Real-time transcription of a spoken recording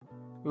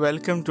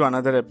Welcome to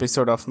another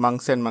episode of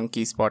Monks and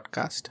Monkeys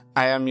podcast.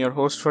 I am your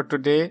host for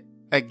today.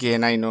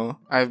 Again, I know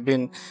I've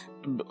been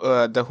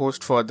the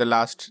host for the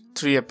last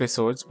 3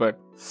 episodes, but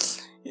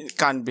it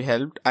can't be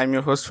helped. I'm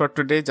your host for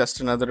today, just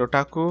another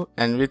otaku,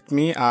 and with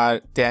me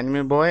are the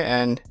anime boy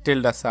and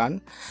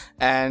Tilda-san.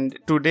 And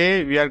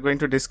today we are going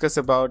to discuss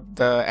about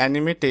the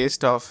anime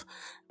taste of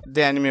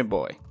the anime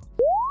boy.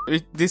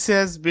 This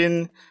has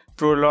been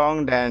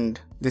prolonged and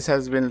this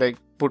has been like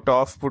put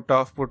off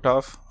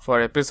for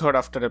episode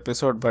after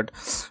episode, but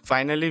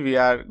finally we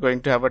are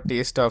going to have a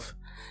taste of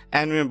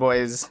anime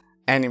boy's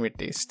anime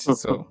taste.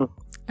 So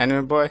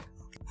anime boy,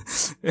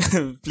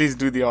 please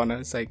do the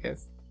honors, I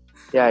guess.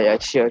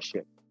 Sure.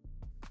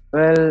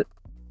 Well,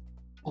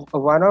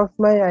 one of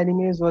my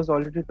animes was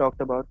already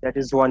talked about, that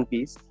is One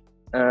Piece.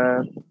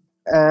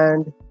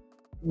 And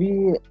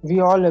we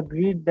all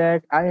agreed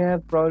that I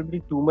have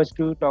probably too much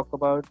to talk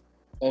about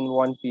in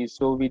One Piece,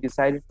 so we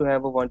decided to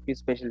have a One Piece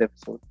special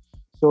episode.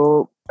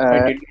 So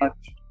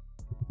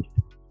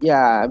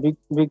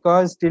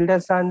because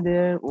Tilda-san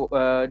there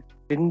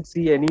didn't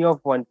see any of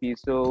One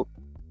Piece, so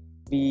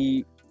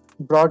we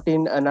brought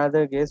in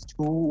another guest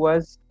who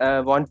was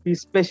a One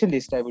Piece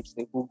specialist, I would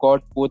say, who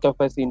got both of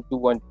us into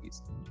One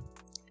Piece.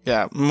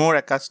 Yeah, more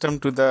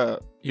accustomed to the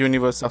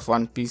universe of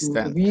One Piece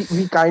than...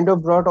 We kind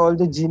of brought all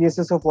the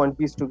geniuses of One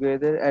Piece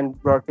together and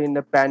brought in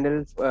a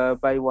panel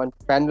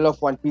panel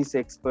of One Piece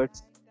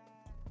experts.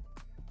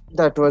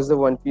 That was the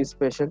One Piece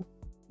special.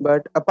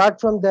 But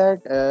apart from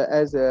that,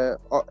 as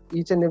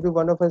each and every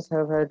one of us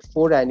have had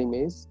 4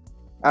 animes,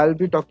 I'll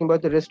be talking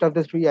about the rest of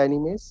the 3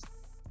 animes.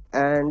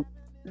 And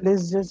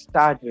let's just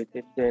start with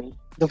it then.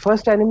 The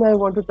first anime I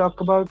want to talk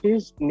about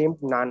is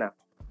named Nana.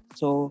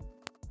 So,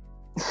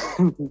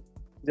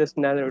 just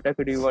another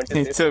otaku, do you want to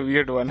It's a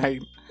weird one.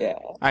 I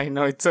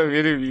know, it's a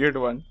very weird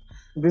one.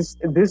 This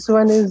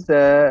one is...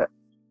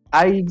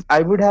 I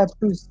would have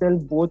to sell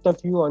both of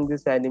you on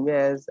this anime,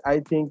 as I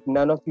think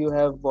none of you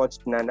have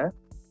watched Nana.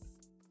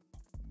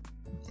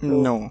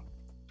 No.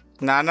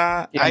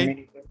 Nana,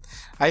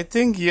 I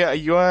think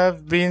you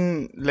have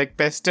been like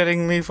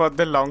pestering me for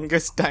the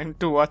longest time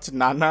to watch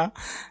Nana,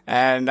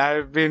 and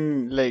I've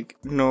been like,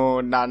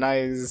 no, Nana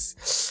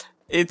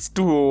it's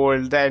too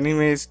old. The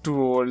anime is too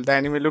old. The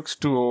anime looks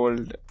too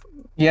old.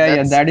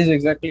 That is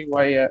exactly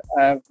why I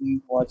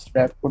haven't watched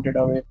that. Put it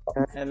away.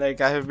 And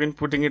like I have been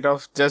putting it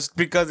off just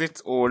because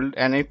it's old,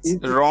 and it's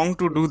wrong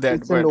to do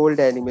that. It's an old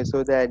anime,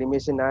 so the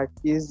animation art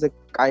is a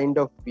kind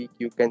of weak,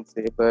 you can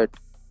say. But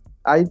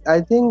I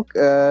think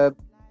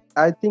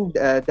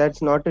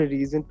that's not a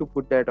reason to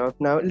put that off.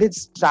 Now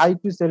let's try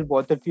to sell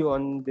both of you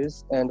on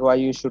this and why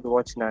you should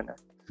watch Nana.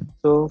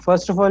 So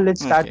first of all,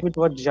 let's start with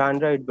what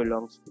genre it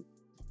belongs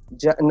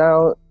to.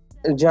 Now,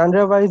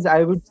 genre-wise,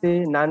 I would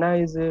say Nana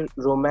is a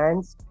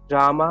romance,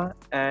 drama,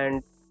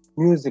 and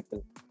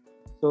musical.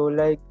 So,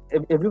 like,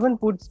 everyone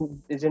puts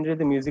generally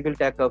the musical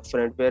tag up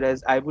front,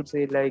 whereas I would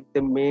say, like,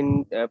 the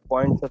main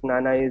points of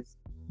Nana is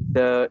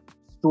the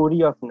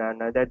story of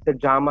Nana. That's the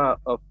drama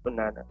of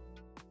Nana.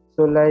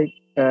 So, like...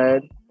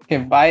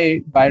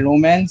 by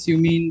romance, you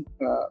mean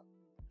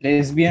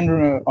lesbian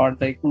or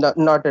like...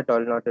 Not at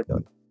all. Not at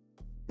all.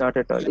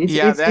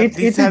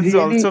 This has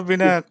also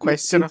been a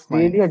question of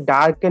mine. It's really a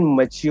dark and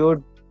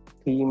mature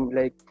theme.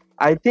 Like,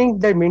 I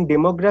think the main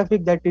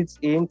demographic that it's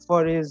aimed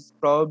for is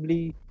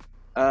probably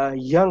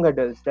young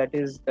adults. That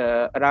is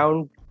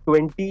around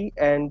 20,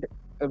 and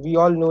we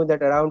all know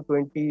that around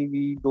 20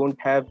 we don't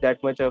have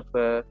that much of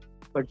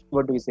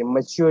what do we say,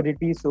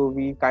 maturity. So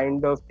we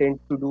kind of tend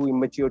to do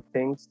immature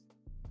things,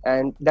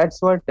 and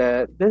that's what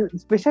the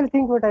special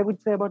thing. What I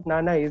would say about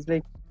Nana is,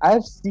 like,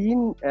 I've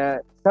seen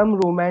some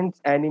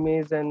romance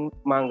animes and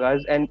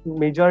mangas, and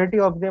majority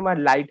of them are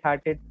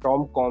light-hearted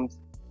rom-coms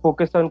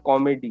focused on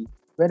comedy.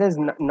 Whereas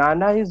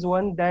Nana is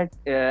one that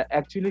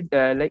actually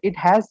like, it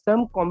has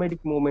some comedic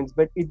moments,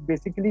 but it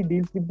basically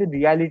deals with the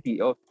reality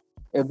of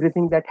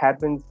everything that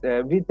happens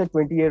with a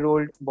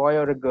 20-year-old boy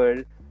or a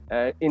girl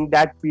in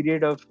that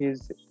period of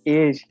his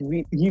age.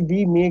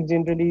 We make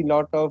generally a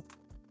lot of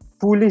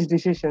foolish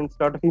decisions,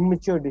 lot of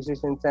immature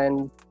decisions,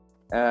 and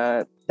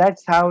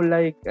that's how,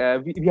 like,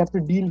 we have to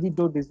deal with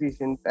those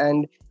decisions,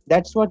 and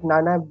that's what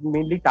Nana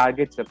mainly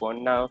targets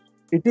upon. Now,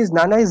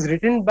 Nana is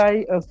written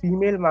by a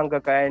female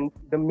mangaka, and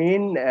the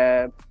main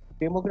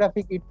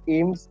demographic it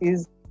aims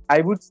is,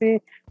 I would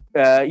say,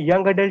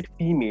 young adult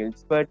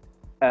females. But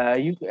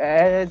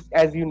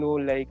as you know,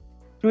 like,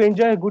 to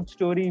enjoy a good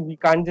story, we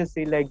can't just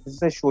say, like, this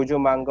is a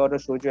shoujo manga or a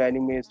shoujo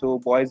anime, so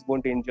boys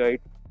won't enjoy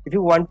it. If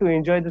you want to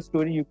enjoy the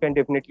story, you can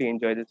definitely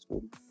enjoy the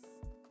story.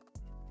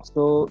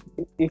 So,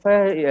 if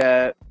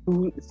I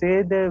to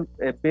say the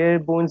bare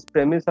bones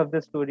premise of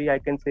the story, I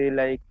can say,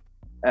 like,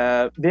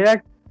 there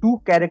are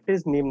 2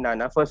 characters named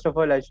Nana. First of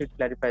all, I should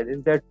clarify this.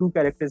 There are 2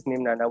 characters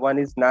named Nana. One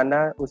is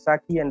Nana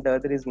Osaki, and the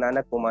other is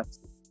Nana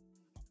Komatsu.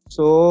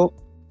 So,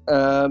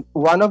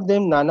 one of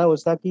them, Nana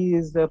Osaki,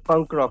 is a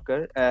punk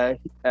rocker.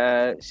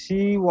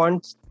 She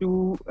wants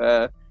to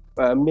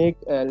make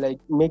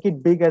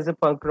it big as a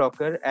punk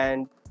rocker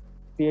and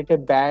create a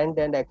band,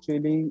 and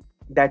actually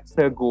that's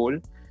her goal.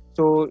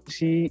 So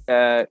she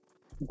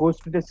goes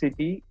to the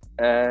city.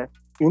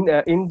 In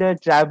the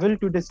travel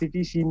to the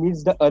city, she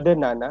meets the other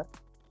Nana,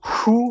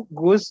 who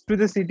goes to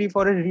the city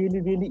for a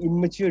really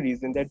immature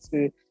reason. That's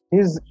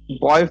his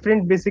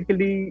boyfriend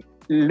basically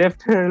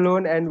left her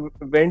alone and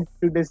went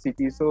to the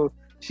city. So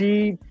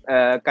she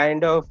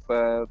kind of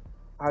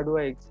how do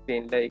I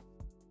explain, like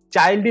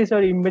childish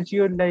or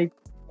immature, like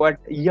what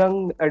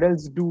young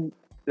adults do.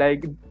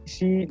 Like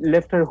she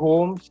left her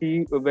home,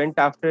 she went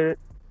after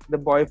the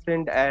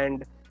boyfriend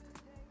and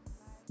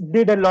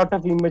did a lot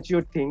of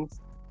immature things.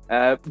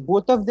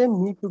 Both of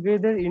them meet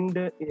together in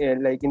the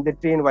in the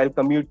train while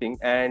commuting,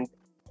 and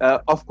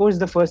of course,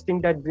 the first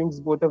thing that brings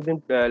both of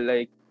them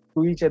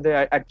to each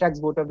other, attracts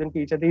both of them to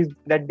each other, is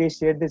that they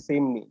share the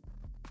same name.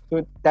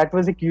 So that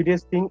was a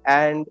curious thing,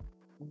 and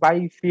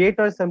by fate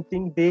or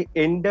something, they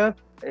end up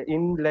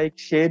in like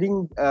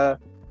sharing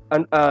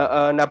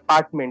an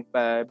apartment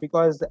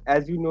because,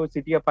 as you know,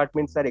 city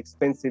apartments are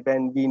expensive,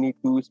 and we need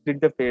to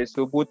split the fare.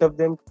 So both of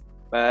them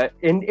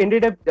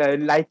ended up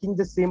liking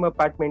the same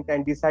apartment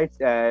and decide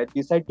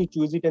to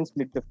choose it and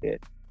split the fare.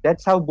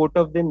 That's how both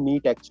of them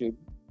meet actually.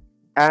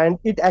 And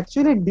it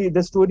actually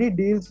the story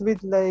deals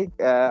with like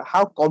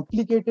how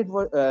complicated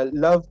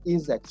love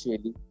is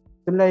actually.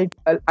 So like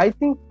I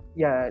think,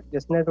 yeah,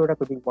 just Rhoda,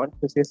 could you want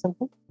to say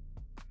something?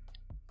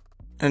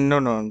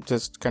 No,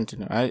 just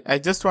continue. I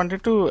just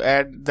wanted to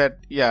add that,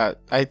 yeah,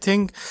 I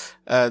think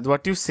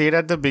what you said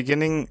at the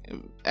beginning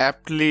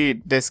aptly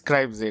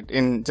describes it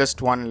in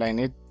just one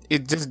line.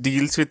 It just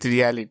deals with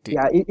reality.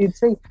 Yeah,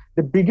 it's like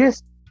the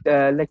biggest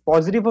like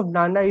positive of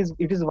Nana is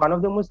it is one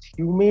of the most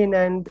humane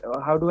and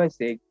how do I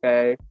say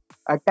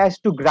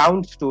attached to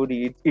ground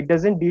story. It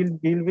doesn't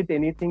deal with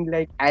anything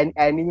like an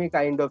anime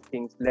kind of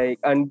things, like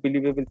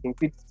unbelievable things.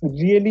 It's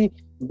really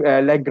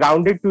like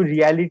grounded to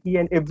reality,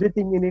 and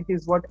everything in it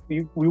is what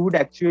we would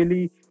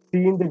actually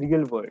see in the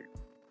real world.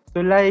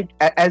 So like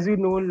as you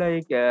know,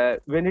 like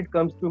when it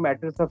comes to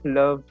matters of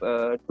love,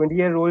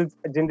 20-year-olds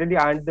generally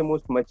aren't the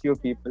most mature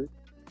people.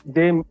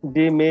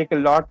 They make a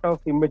lot of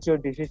immature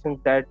decisions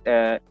that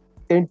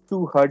tend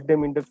to hurt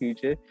them in the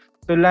future.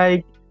 So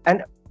like,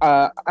 and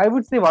I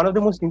would say one of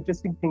the most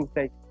interesting things,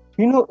 like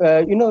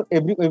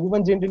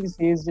everyone generally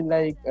says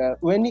like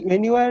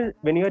when you are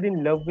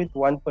in love with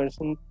one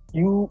person,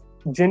 you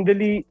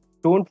generally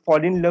don't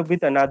fall in love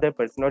with another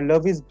person, or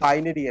love is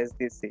binary, as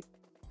they say.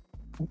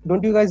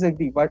 Don't you guys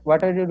agree?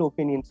 What are your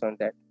opinions on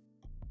that?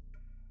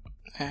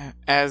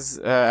 As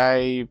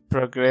I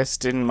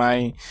progressed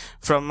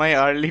from my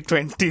early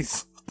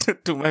 20s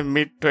to my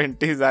mid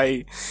 20s,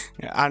 I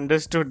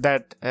understood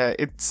that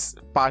it's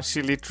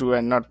partially true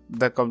and not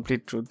the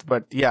complete truth.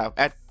 But yeah,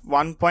 at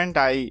one point,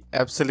 I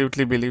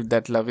absolutely believe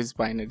that love is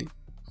binary.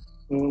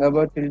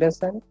 About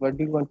Tilda-san, what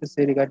do you want to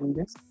say regarding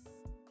this?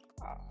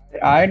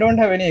 I don't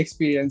have any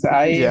experience.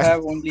 I Yeah.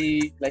 have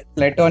only like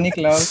platonic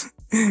love,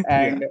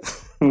 and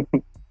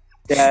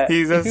Yeah,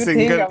 he's if a you think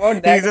single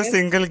about that he's a means-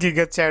 single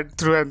giga chat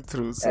through and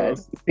through. So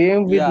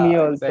same with Yeah, me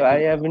also. exactly.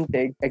 I haven't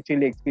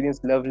actually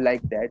experienced love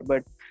like that,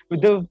 but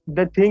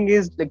the thing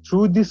is, like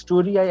through this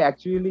story, I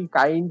actually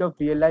kind of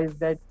realized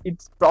that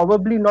it's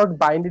probably not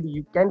binary.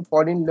 You can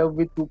fall in love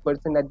with two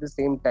person at the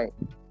same time.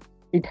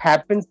 It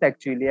happens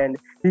actually, and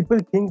people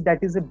think that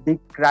is a big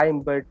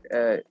crime, but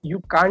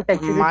you can't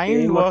actually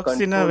mind tame or works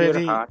in a control your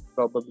very heart,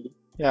 probably.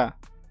 yeah.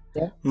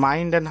 Yeah.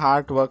 Mind and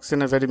heart works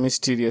in a very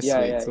mysterious Yeah,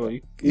 way. yeah, So yeah.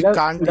 you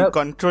can't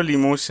control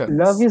emotions.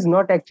 Love is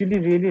not actually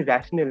really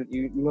rational.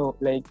 You know,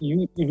 like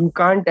you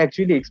can't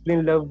actually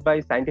explain love by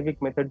scientific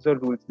methods or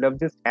rules. Love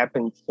just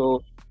happens.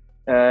 So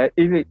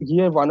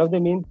here one of the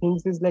main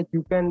things is like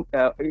you can.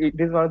 It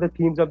is one of the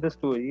themes of the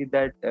story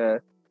that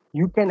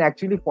you can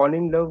actually fall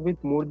in love with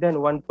more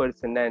than one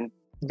person, and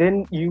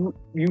then you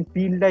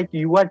feel like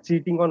you are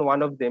cheating on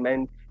one of them,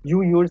 and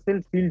you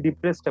yourself feel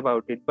depressed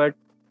about it. But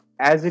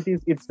as it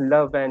is, it's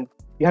love, and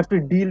you have to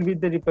deal with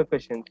the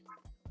repercussions.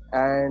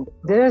 And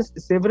there's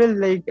several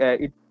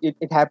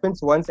it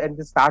happens once at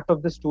the start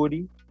of the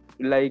story.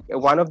 Like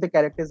one of the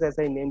characters, as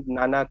I named,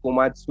 Nana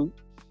Komatsu,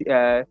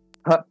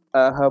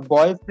 her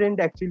boyfriend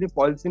actually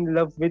falls in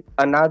love with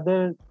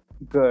another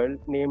girl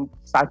named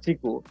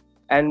Sachiko.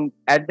 And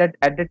at that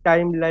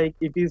time, like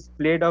it is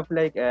played off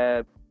like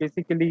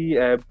basically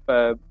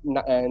the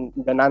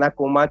Nana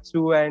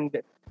Komatsu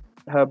and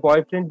her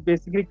boyfriend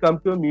basically come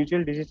to a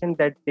mutual decision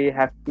that they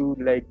have to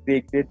like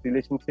break their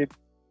relationship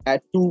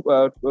at two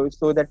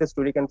so that the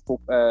story can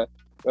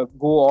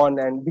go on.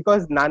 And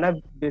because Nana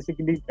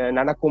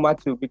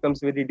Komatsu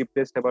becomes very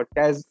depressed about it,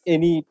 as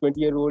any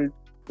 20-year-old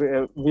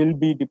will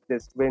be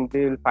depressed when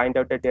they will find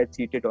out that they are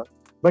cheated on.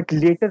 But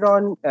later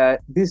on,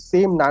 this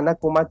same Nana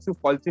Komatsu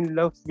falls in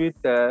love with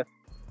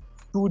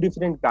two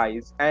different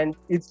guys, and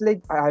it's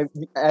like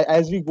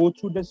as we go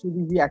through the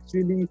story, we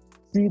actually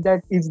see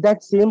that it's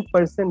that same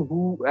person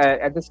who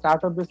at the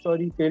start of the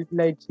story felt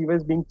like she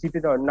was being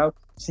cheated on. Now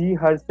she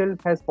herself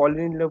has fallen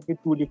in love with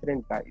two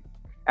different guys,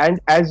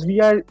 and as we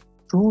are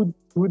through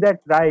that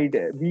ride,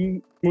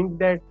 we think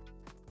that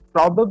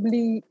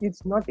probably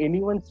it's not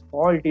anyone's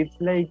fault. It's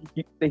like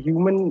the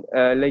human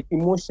like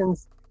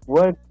emotions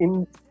work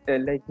in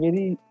like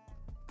very,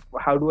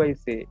 how do I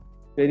say,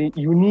 very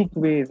unique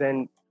ways,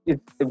 and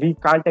we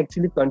can't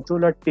actually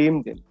control or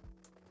tame them.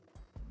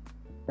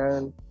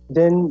 And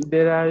then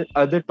there are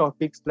other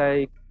topics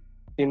like,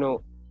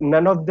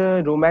 none of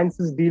the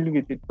romances deal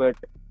with it, but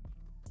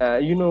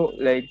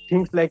like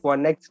things like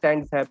one night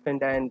stands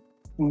happened, and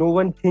no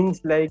one thinks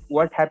like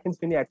what happens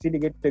when you actually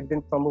get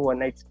pregnant from a one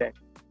night stand.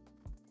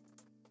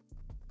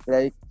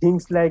 Like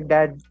things like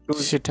that,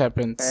 those Shit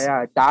happens.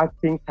 dark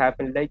things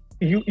happen. Like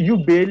you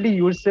barely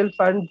yourself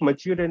aren't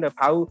mature enough.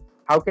 How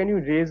can you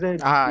raise a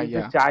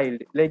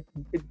child? Like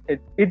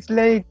it's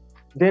like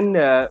then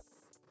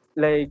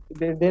like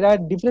there are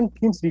different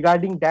things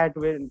regarding that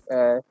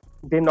where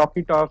they knock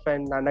it off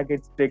and Nana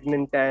gets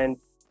pregnant and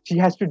she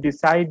has to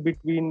decide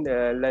between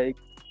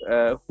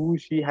who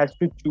she has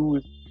to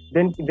choose.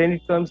 Then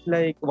it comes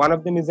like one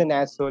of them is an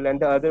asshole and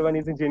the other one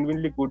is a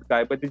genuinely good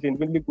guy, but the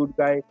genuinely good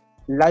guy,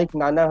 like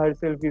Nana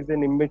herself, is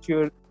an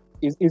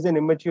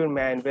immature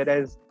man,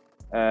 whereas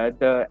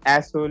the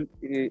asshole,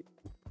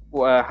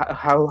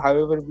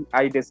 however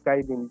I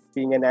describe him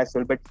being an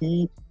asshole, but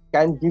he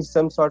can give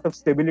some sort of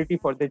stability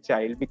for the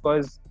child,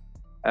 because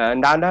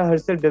Nana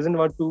herself doesn't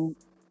want to,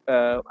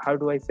 how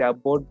do I say,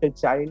 abort the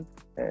child,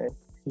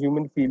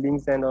 human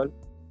feelings and all.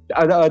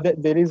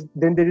 There is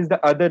the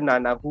other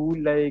Nana who,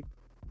 like,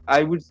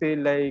 I would say,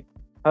 like,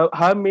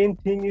 her main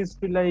thing is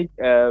to like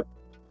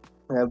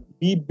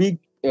be big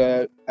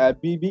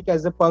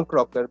as a punk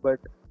rocker, but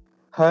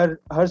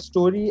her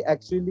story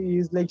actually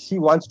is like she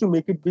wants to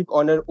make it big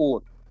on her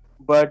own.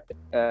 But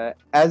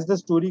as the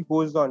story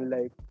goes on,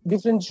 like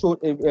different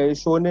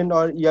shonen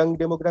or young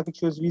demographic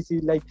shows, we see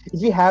like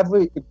if we have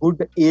a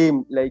good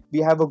aim, like we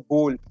have a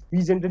goal,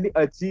 we generally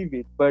achieve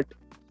it. But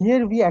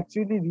here we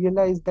actually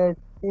realize that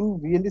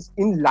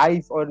in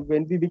life, or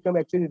when we become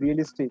actually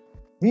realistic,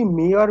 we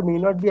may or may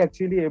not be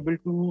actually able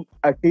to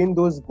attain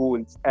those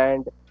goals.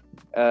 And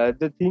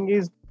the thing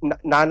is,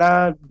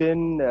 Nana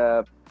then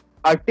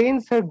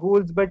attains her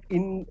goals, but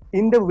in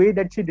the way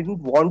that she didn't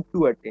want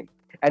to attain,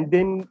 and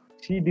then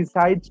she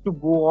decides to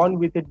go on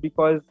with it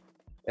because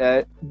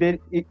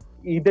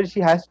either she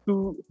has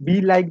to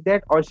be like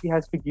that or she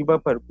has to give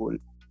up her goal,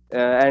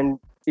 and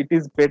it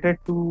is better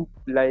to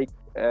like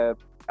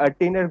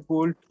attain her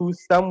goal through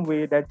some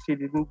way that she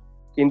didn't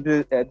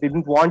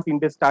want in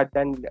the start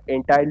than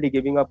entirely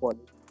giving up on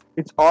it.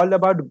 It's all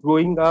about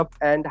growing up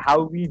and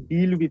how we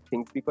deal with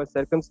things, because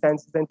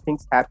circumstances and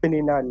things happen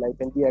in our life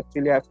and we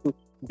actually have to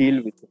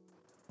deal with it.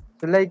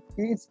 So like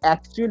it's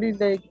actually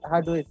like,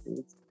 how do I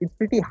say, it's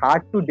pretty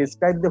hard to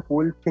describe the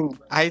whole thing.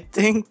 I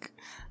think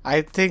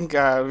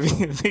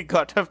we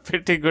got a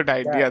pretty good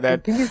idea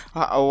that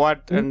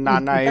what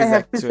Nana if is I have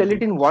actually. to sell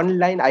it in one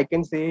line, I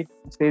can say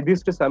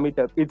this to sum it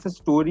up. It's a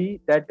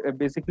story that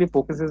basically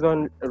focuses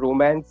on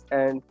romance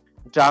and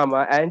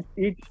drama, and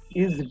it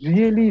is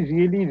really,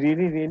 really,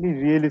 really, really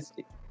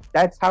realistic.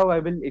 That's how I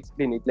will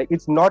explain it. Like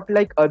it's not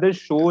like other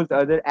shows,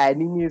 other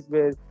animes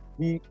where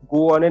we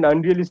go on an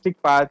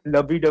unrealistic path,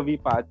 lovey-dovey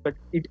path, but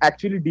it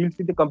actually deals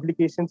with the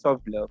complications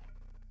of love.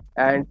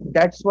 And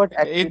that's what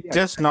actually It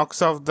just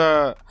knocks off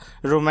the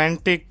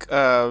romantic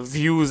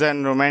views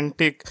and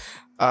romantic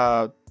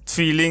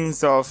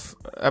feelings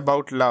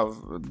about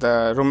love,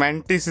 the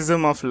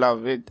romanticism of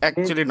love. It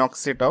actually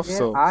knocks it off.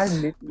 There are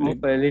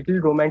little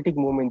romantic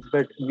moments,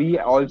 but we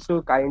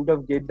also kind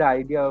of get the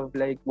idea of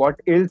like what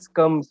else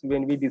comes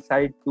when we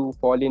decide to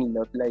fall in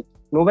love. Like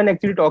no one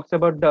actually talks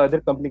about the other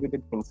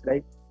complicated things,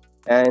 right?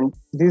 And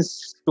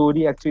this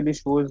story actually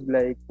shows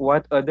like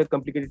what other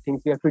complicated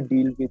things we have to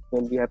deal with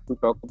when we have to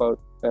talk about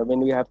when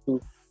we have to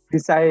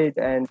decide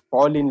and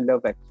fall in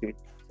love actually.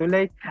 So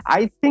like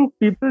I think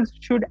people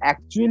should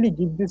actually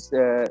give this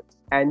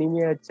anime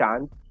a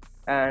chance.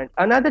 And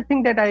another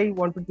thing that I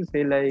wanted to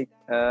say, like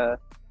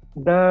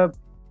the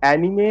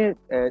anime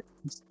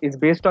is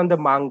based on the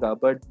manga,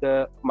 but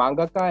the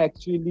mangaka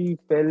actually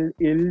fell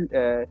ill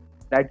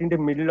right in the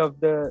middle of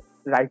the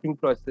writing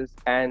process,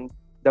 and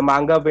the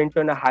manga went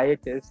on a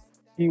hiatus.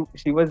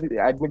 She was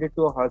admitted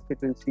to a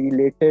hospital. She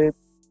later,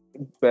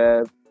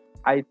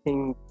 I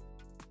think,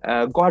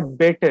 got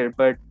better,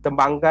 but the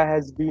manga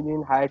has been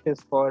in hiatus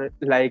for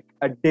like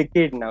a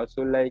decade now.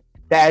 So like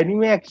the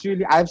anime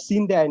actually, I've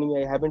seen the anime.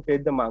 I haven't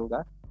read the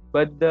manga,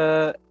 but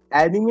the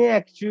anime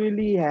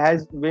actually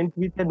has went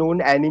with a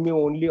known anime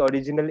only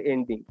original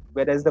ending,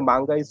 whereas the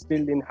manga is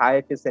still in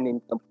hiatus and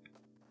incomplete.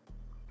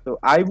 So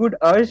I would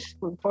urge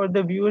for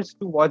the viewers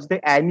to watch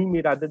the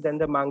anime rather than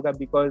the manga,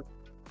 because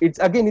it's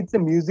a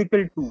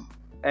musical too,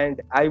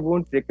 and I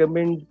won't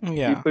recommend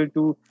people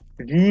to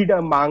read a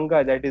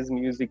manga that is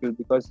musical,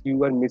 because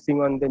you are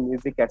missing on the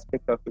music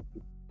aspect of it.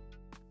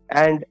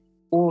 And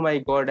oh my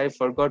god, I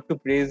forgot to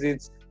praise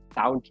its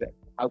soundtrack.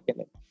 How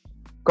can I?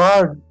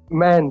 God,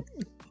 man.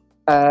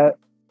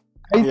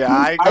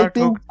 I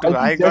think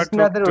just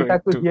another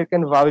otaku here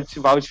can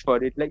vouch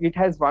for it. Like it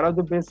has one of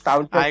the best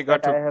soundtracks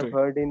that I have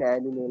heard in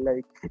anime.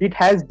 Like it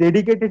has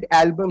dedicated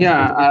albums.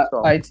 Yeah,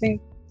 I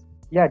think.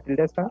 Yeah,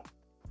 Tilda-san.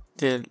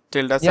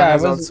 Tilda-san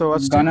has also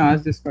watched gonna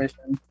ask this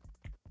question.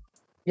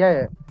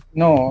 Yeah.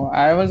 No,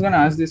 I was gonna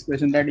ask this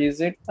question, that is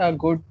it a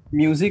good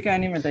music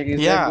anime? Like, is there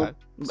Yeah, good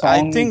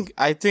songs?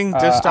 I think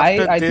just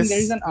after I think there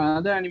is this,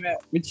 another anime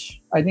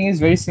which I think is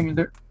very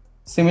similar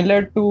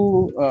to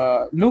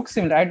looks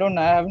similar. I don't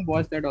know. I haven't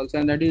watched that also,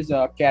 and that is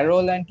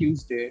Carol and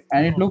Tuesday,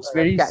 and it looks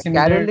very Carol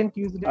similar. and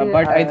Tuesday.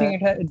 But I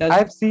think it does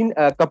I've seen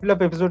a couple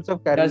of episodes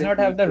of Carol does and not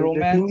have the Tuesday.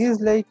 The thing romance. is,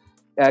 like,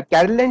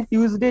 Carol and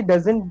Tuesday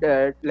doesn't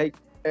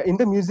in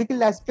the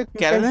musical aspect. You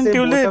Carol can and say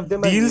both Tuesday of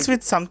them are deals music,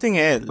 with something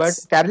else. but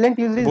Carol and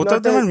Tuesday is Both not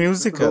of them a are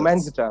musicals.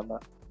 romance drama.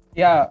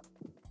 Yeah,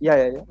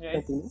 Yeah. Yeah,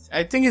 Continue.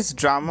 I think it's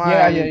drama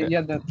yeah.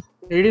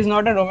 It is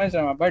not a romance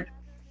drama, but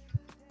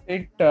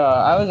it.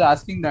 I was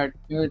asking that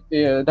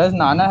does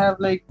Nana have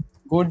like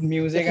good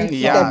music and It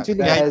yeah, songs?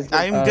 actually And has,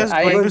 like, I'm just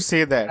going to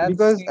say that.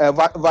 because seen,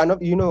 one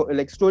of,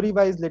 like, story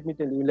wise, let me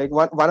tell you, like,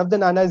 one of the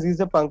nanas is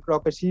a punk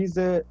rocker. She's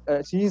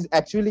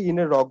actually in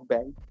a rock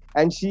band,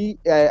 and she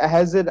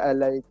has a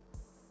like,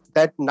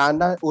 that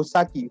Nana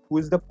Osaki, who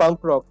is the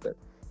punk rocker,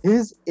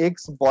 his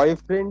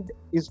ex-boyfriend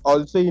is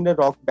also in a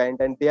rock band,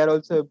 and they are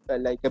also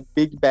like a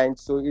big band.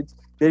 So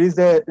there is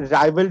a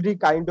rivalry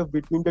kind of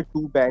between the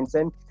two bands,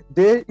 and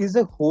there is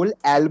a whole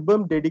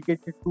album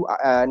dedicated to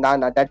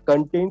Nana that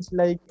contains,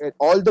 like,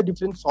 all the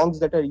different songs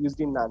that are used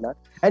in Nana,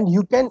 and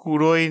you can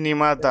Kuroi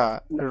Nimata,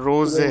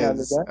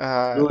 Roses,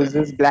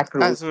 Roses, Black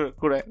Rose.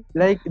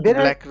 Like, Black there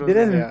Roses,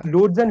 are yeah.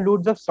 loads and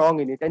loads of song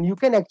in it, and you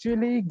can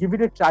actually give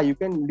it a try. You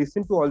can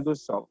listen to all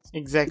those songs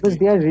Exactly. because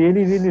they are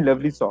really, really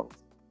lovely songs.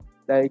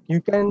 Like,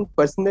 you can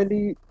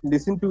personally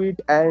listen to it,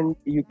 and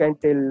you can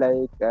tell,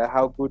 like,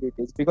 how good it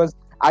is, because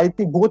I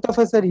think both of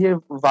us are here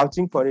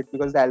vouching for it,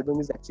 because the album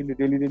is actually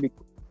really, really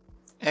good.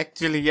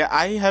 Actually, yeah,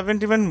 I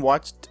haven't even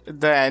watched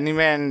the anime,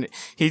 and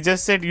he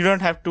just said you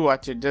don't have to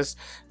watch it, just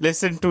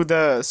listen to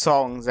the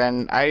songs.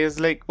 And I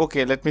was like,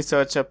 okay, let me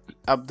search up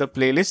the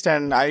playlist,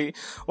 and I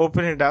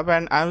open it up,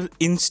 and I was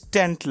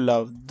instant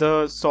love.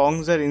 The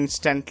songs are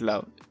instant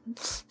love.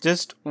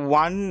 Just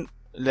one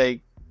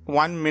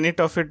minute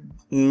of it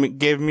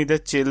gave me the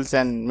chills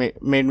and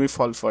made me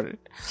fall for it.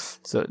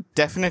 So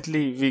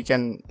definitely we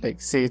can, like,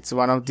 say it's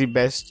one of the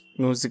best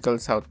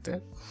musicals out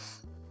there.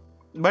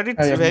 But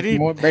it's very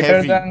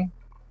better heavy. than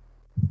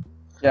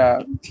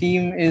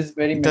theme is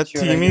very The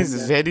mature. theme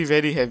is very,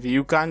 very heavy.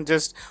 You can't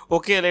just,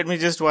 okay, let me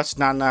just watch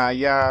Nana.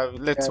 Yeah,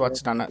 let's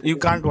watch Nana. You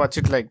can't watch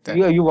it like that.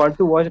 You want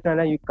to watch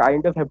Nana, you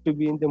kind of have to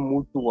be in the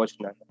mood to watch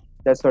Nana.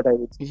 That's what I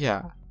would say.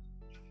 Yeah.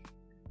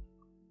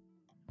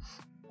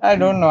 I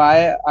don't know.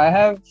 I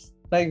have,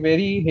 like,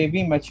 very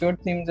heavy mature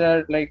themes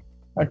are like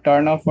a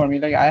turn off for me.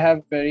 Like, I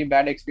have very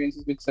bad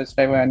experiences with such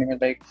type of anime,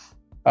 like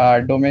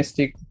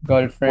domestic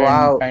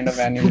girlfriend kind of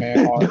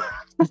anime, or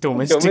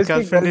Domestic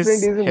girlfriend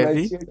is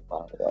heavy.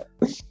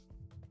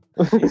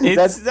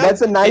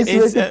 That's a nice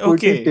way to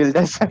put it, Till.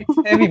 That's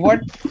heavy.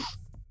 What?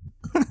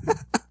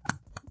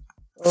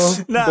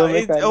 No,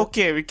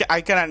 okay. I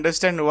can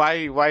understand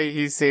why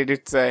he said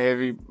it's a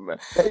heavy.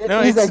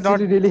 No, it's not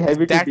really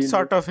heavy. That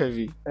sort of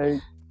heavy.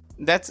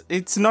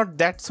 It's not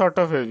that sort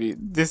of heavy.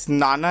 This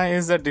Nana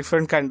is a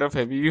different kind of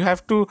heavy. You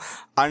have to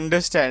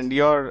understand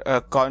your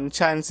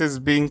conscience is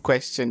being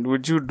questioned.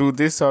 Would you do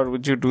this or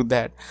would you do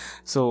that?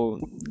 So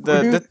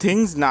the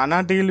things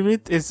Nana deal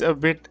with is a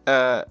bit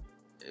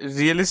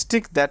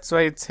realistic. That's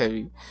why it's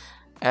heavy,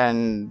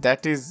 and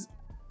that is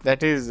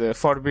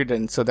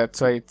forbidden. So that's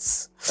why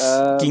it's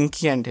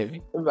kinky and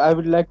heavy. I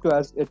would like to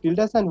ask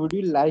Tilda-san, would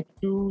you like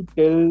to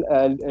tell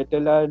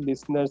our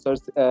listeners, or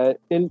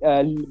tell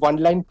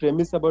one-line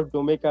premise about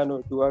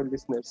Domekano to our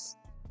listeners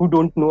who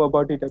don't know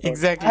about it at all?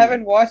 Exactly. I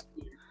haven't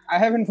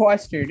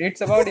watched it.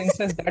 It's about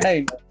incest, that I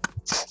know.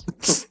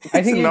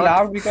 I think he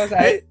laughed because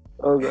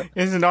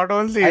it's not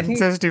only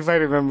incest, if I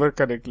remember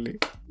correctly.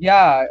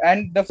 Yeah,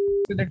 and the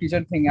with the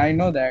teacher thing, I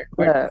know that.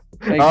 But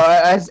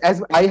as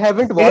I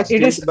haven't watched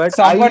it, but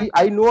somewhat...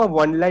 I know a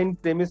one-line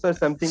premise or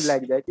something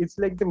like that. It's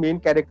like the main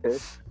character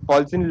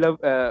falls in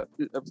love.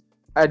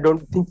 I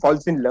don't think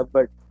falls in love,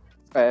 but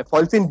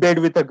falls in bed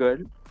with a girl.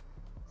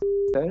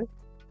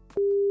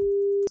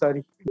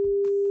 Sorry.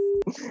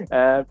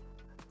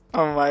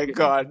 Oh my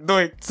god,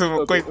 no,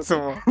 Itsumo.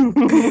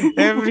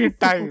 Every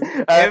time,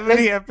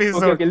 every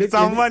episode,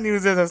 someone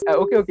uses a...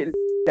 Okay,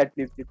 that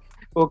please.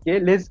 Okay,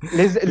 let's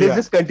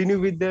just continue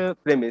with the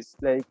premise.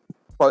 Like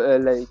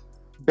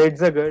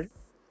beds a girl,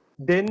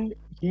 then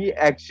he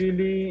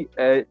actually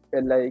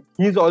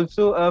he's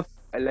also how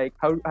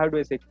do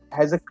I say,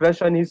 has a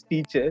crush on his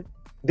teacher.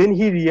 Then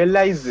he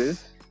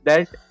realizes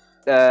that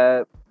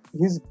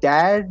his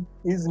dad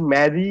is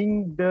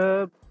marrying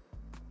a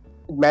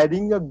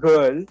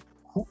girl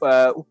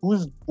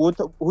whose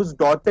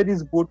daughter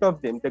is both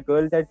of them, the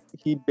girl that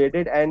he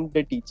bedded and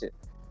the teacher.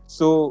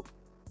 So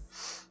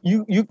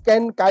you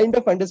can kind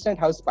of understand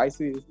how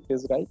spicy it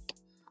is, right?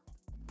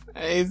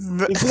 It's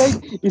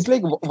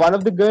like one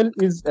of the girl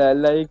is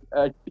like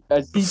a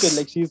teacher,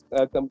 like she's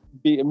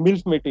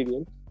MILF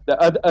material.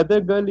 The other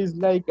girl is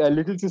like a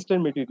little sister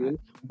material.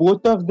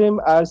 Both of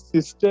them are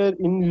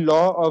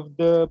sister-in-law of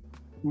the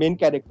main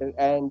character,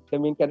 and the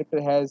main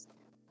character has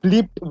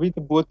flipped with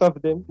both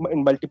of them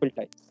in multiple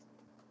times.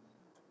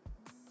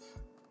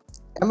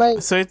 Am I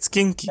So it's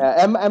kinky.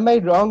 am I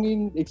wrong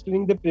in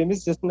explaining the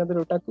premise? Just another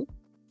otaku?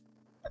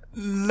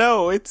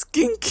 No, it's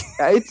kinky.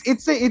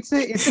 It's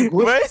a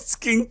ghost. But it's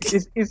kinky.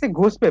 It's a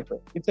ghost pepper.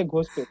 It's a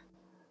ghost pepper.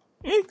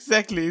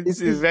 Exactly. It's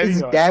very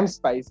hot. Damn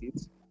spicy.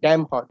 It's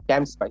damn hot.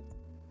 Damn spicy.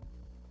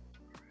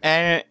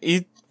 And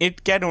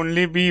it can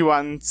only be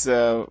once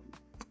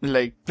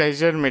like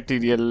pleasure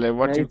material.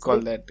 What you call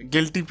that?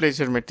 Guilty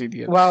pleasure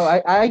material. Wow,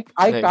 I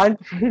Like- can't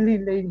really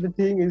like. The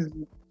thing is,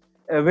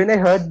 when I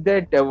heard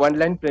that one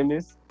line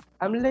premise,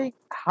 I'm like,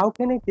 how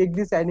can I take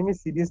this anime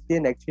seriously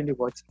and actually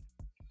watch it?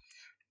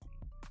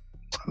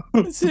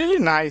 It's really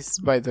nice,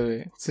 by the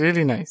way. It's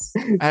really nice.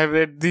 I have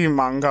read the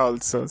manga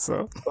also,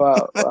 so.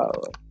 Wow.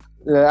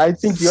 I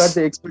think you are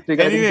the expert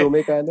regarding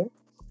Anyway. Domekano.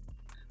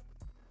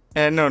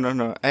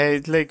 No.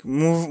 I like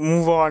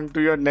move on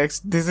to your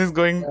next. This is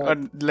going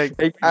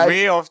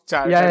way off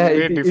chart. Yeah, and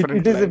way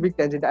different. it is a big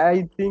tangent.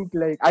 I think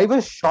like I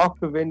was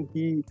shocked when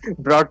he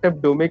brought up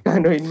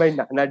Domekano in my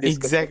Nana discussion.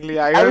 Exactly.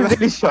 I was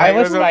really shocked.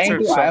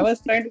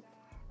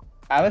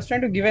 I was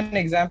trying to give an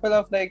example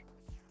of like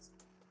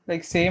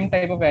same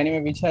type of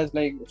anime which has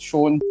like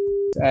shown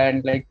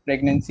and like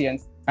pregnancy and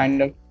kind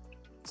of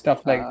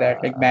stuff like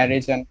that, like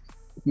marriage and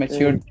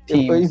mature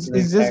themes.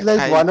 It's just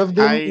like one of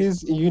them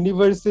is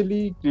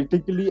universally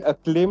critically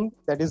acclaimed,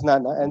 that is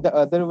Nana, and the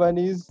other one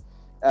is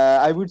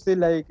I would say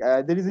like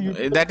there is a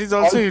YouTuber that is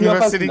also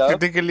universally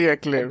critically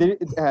acclaimed. there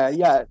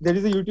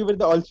is a YouTuber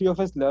that all three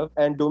of us love,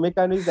 and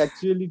Domekano is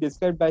actually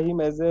described by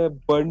him as a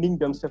burning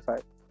dumpster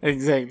fire.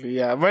 Exactly,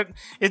 yeah, but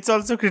it's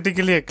also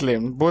critically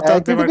acclaimed. Both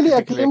of them are Critically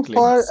critically acclaimed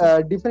acclaimed.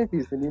 for different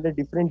reasons, in a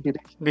different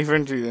direction.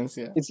 Different reasons,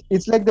 yeah.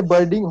 It's like the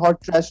burning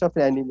hot trash of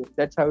anime.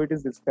 That's how it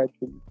is described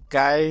to me.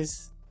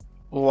 Guys,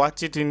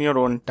 watch it in your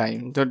own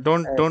time.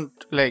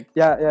 Don't like.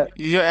 Yeah.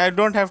 I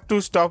don't have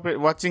to stop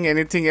watching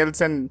anything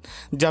else and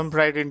jump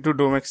right into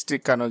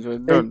domestic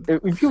kanojo. Don't.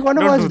 If you want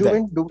to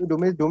Don't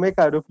watch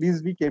Domekano,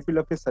 please be careful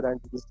of your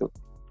surroundings, though.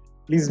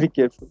 Please be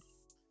careful.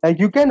 Like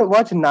you can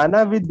watch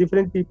Nana with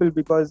different people,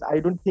 because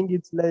I don't think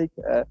it's like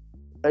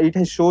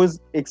it shows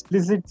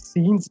explicit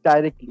scenes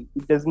directly.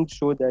 It doesn't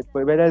show that.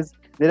 Whereas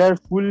there are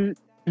full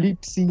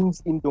flip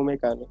scenes in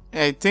Domekano.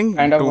 I think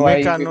kind of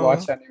why we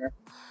watch anime.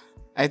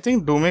 I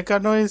think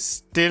Domekano is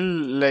still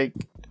like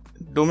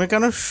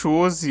Domekano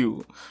shows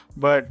you,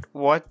 but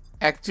what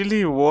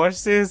actually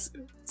worse is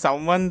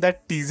someone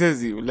that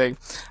teases you. Like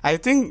I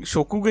think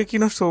Shokugeki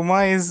no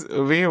Soma is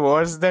way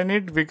worse than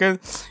it,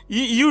 because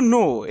you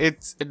know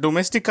it's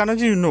domestic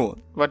kanojo, you know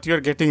what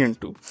you're getting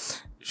into.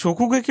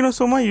 Shokugeki no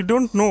Soma, you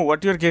don't know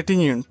what you're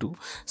getting into.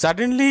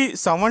 Suddenly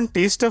someone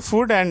tastes a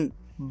food and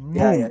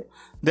boom,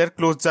 their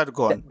clothes are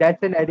gone.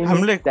 That's an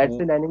anime. Like, that's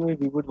an anime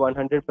we would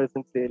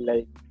 100% say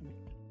like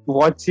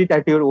watch it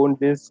at your own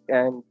risk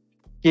and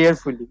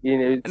carefully.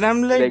 And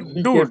I'm like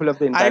be dude, careful of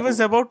the I was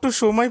about to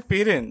show my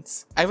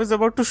parents.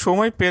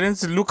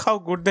 Look how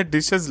good the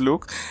dishes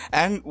look,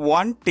 and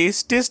one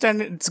taste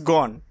and it's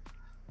gone.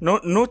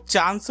 No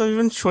chance of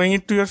even showing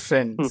it to your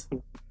friends.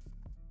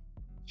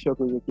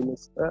 Shokugeki no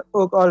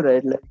all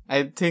right. Like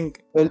I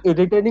think. Well,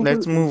 returning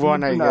let's move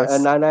on. I guess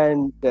Nana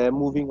and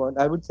moving on.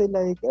 I would say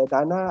like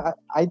Nana.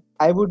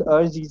 I would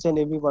urge each and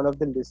every one of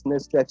the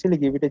listeners to actually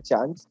give it a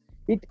chance.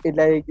 It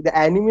like the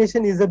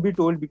animation is a bit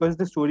old because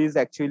the story is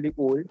actually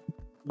old,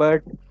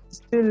 but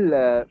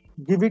still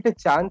give it a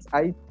chance.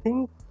 I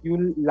think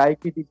you'll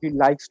like it if you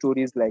like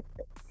stories like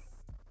that.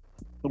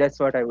 That's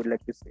what I would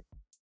like to say.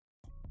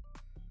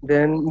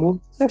 Then move.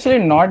 It's actually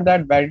not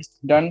that bad. It's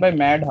done by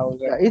Madhouse.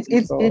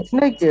 It's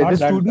like the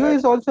studio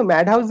is also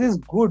Madhouse is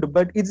good,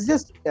 but it's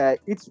just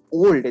it's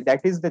old.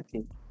 That is the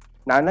thing.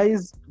 Nana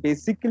is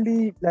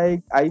basically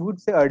like I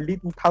would say early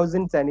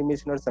 2000s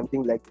animation or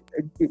something like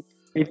it.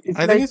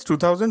 I think it's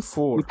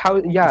 2004.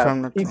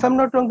 If I'm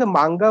not wrong, the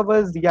manga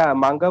was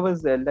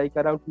like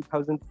around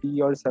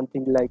 2003 or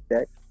something like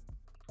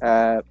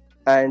that.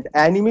 And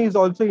anime is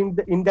also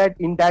in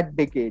that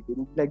decade,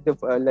 in like the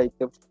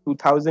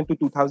 2000 to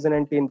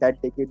 2010,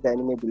 that decade the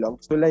anime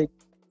belongs. So like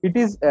it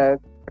is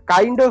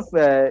kind of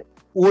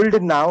old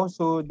now.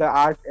 So the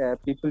art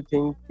people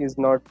think is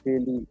not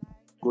really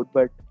good,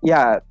 but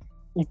yeah.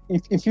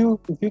 If you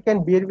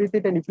can bear with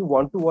it, and if you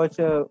want to watch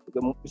a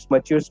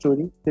mature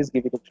story, please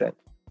give it a try.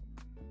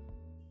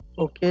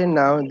 Okay,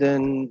 now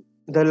then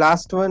the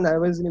last one, I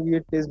was in a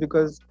weird place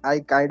because I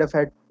kind of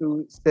had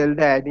to sell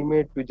the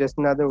anime to just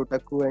another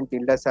otaku and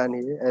Tilda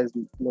Sane, as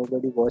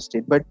nobody watched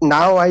it. But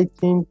now I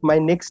think my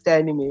next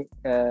anime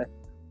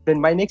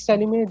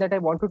that I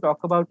want to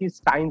talk about is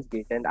Steins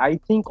Gate, and I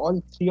think all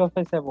three of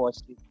us have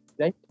watched it,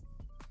 right?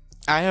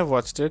 I have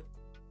watched it.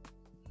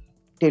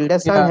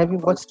 Tilda-san, have you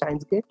watched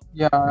Steins Gate?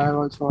 Yeah, I have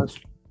also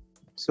watched.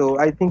 So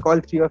I think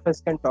all three of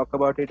us can talk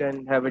about it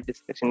and have a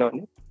discussion on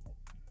it.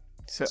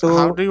 So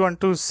how do you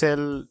want to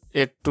sell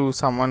it to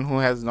someone who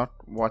has not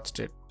watched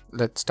it?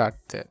 Let's start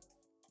there.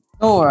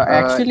 No, Uh,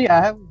 actually,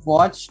 I have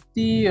watched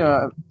the.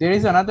 There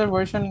is another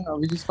version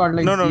which is called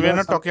like No, we Zero are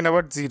not something. talking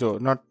about Zero.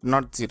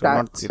 Not Zero.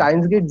 Not Zero.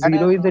 Steins Gate That I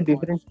Zero have is a not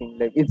different watched. thing.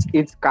 Like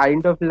it's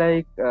kind of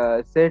like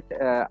set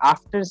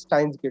after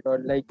Steins Gate, or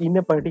like in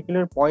a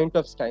particular point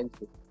of Steins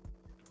Gate.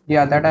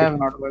 Yeah, In a that I have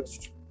particular not point.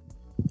 watched.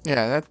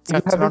 Yeah, You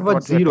that's haven't not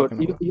watched what we are Zero. talking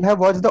You, about. you have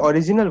watched the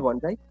original one,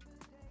 right?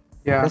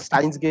 The Yeah,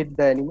 Steins Gate,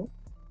 the anime.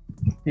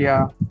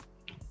 yeah.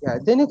 Yeah,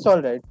 then it's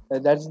all right.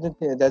 That's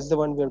the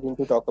one we are going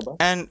to talk about.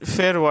 And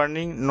fair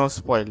warning, no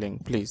spoiling,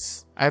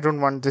 please. I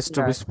don't want this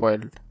to be Yeah,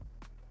 spoiled.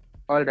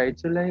 all right.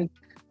 So like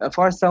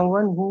for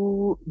someone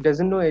who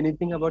doesn't know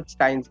anything about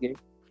Steins Gate,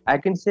 I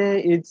can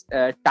say it's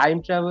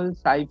time travel,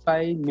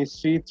 sci-fi,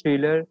 mystery,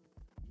 thriller.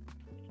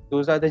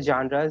 Those are the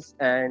genres,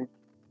 and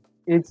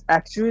it's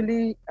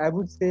actually, I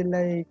would say,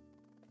 like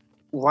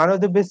one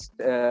of the best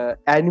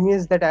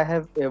animes that I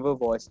have ever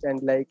watched, and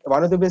like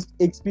one of the best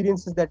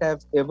experiences that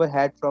I've ever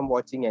had from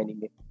watching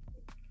anime.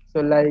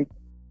 So like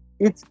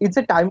it's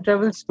a time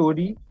travel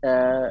story,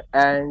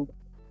 and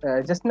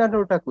just not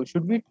otaku.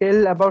 Should we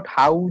tell about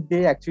how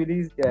they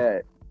actually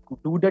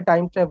do the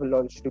time travel,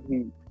 or should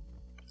we?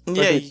 What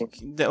Yeah, do you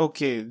think?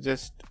 okay,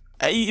 just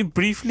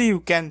briefly you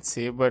can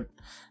say, but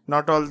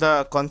not all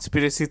the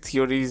conspiracy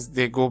theories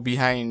they go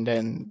behind,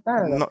 and No,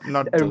 no, no.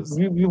 not those.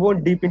 We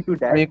won't deep into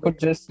that, We but could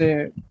just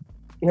say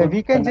yeah, put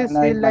we can just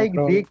banana say in like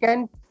they microwave.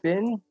 can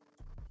send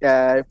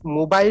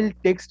mobile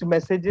text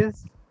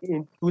messages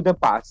into the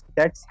past.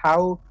 That's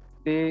how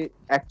they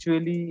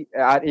actually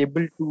are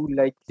able to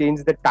like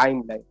change the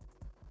timeline.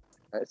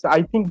 So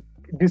I think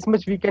this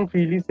much we can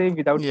freely say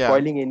without Yeah,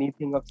 spoiling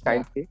anything of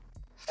Yeah. Steins Gate.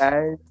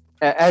 And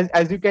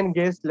as you can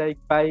guess, like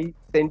by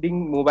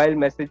sending mobile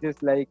messages,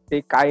 like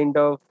they kind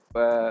of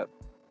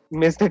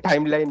mess the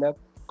timeline up.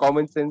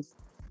 Common sense.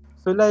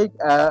 So like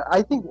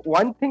I think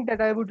one thing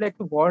that I would like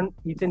to warn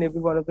each and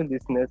every one of the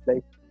listeners,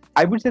 like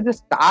I would say the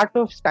start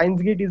of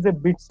Steins Gate is a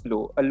bit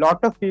slow. A lot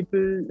of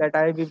people that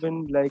I've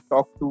even like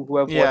talked to who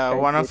have watched yeah.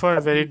 Steins One Gate of our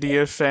have very been,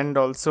 dear friend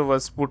also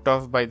was put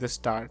off by the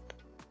start.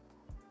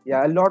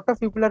 yeah, a lot of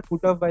people are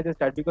put off by the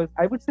start because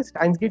I would say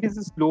Steins Gate is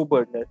a slow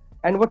burner.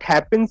 And what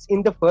happens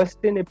in the first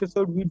 10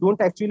 episodes, we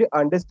don't actually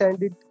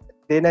understand it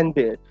then and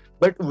there.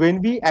 But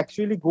when we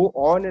actually go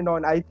on and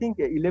on, I think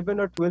 11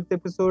 or 12th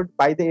episode,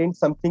 by the end,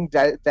 something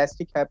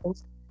drastic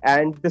happens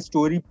and the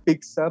story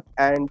picks up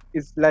and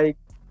is like,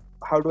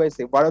 how do I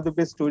say, one of the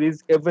best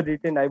stories ever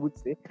written, I would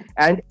say.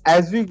 And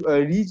as we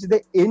reach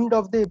the end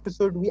of the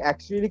episode, we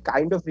actually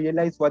kind of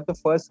realize what the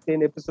first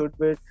 10 episodes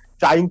were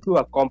trying to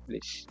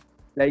accomplish.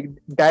 Like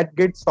that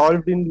gets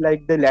solved in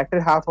like the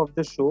latter half of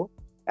the show,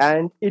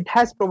 and it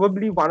has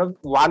probably one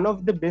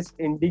of the best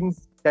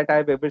endings that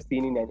I've ever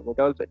seen in anime.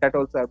 That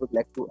also I would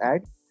like to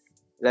add.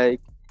 Like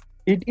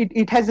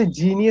it has a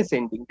genius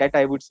ending that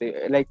I would say.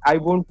 Like I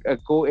won't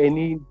go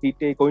into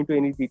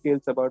any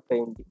details about the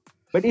ending,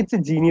 but it's a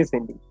genius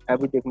ending. I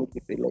would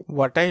definitely say. Like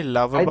What I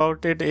love I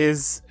about it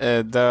is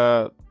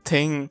the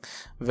thing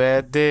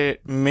where they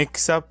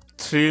mix up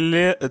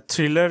thriller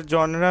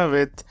genre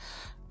with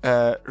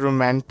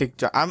romantic.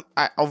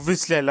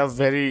 Obviously I love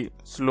very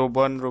slow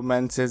burn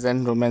romances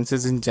and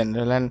romances in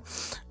general, and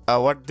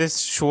what this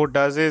show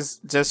does is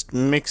just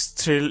mix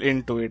thrill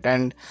into it,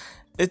 and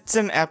it's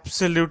an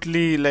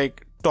absolutely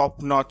like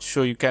top notch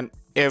show you can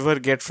ever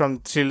get from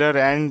thriller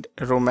and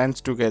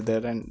romance together,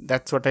 and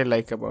that's what I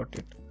like about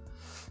it.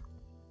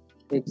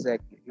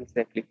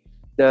 exactly.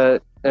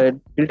 The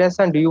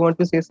Dilda-san, do you want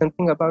to say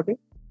something about it?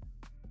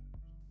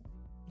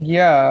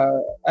 Yeah,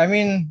 I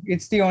mean,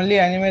 it's the only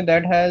anime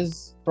that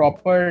has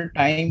proper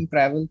time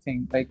travel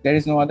thing. Like, there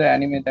is no other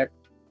anime that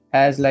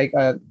has like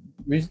a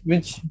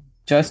which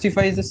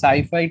justifies the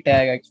sci-fi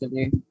tag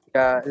actually.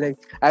 Yeah, like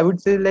I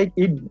would say, like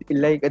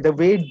the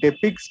way it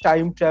depicts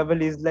time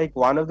travel is like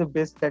one of the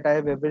best that I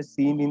have ever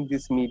seen in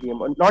this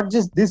medium, or not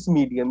just this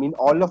medium, in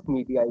all of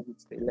media. I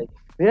would say, like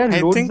there are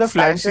I loads think of time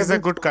Flash is a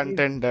travel good stories,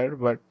 contender,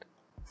 but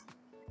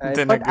and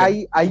then but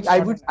again, It's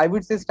not I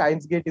would say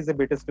Steins Gate is a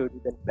better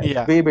story than Flash,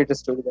 yeah. way better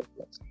story than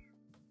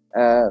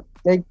Flash.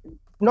 Like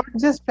not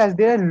just Flash,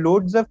 there are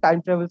loads of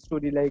time travel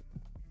story. Like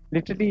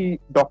literally,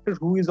 Doctor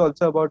Who is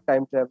also about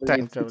time travel.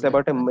 Time It's travel, yeah.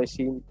 about a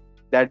machine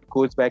that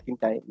goes back in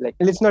time. Like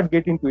let's not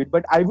get into it,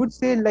 but I would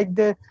say like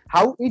the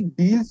how it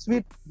deals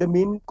with the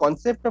main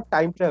concept of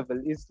time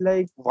travel is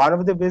like one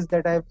of the best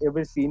that I've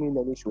ever seen in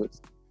any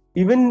shows.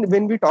 Even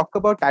when we talk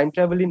about time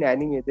travel in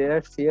anime, there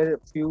are fair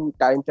few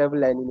time travel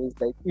animes.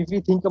 Like if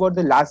we think about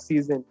the last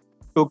season,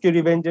 Tokyo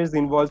Revengers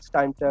involves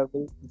time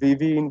travel,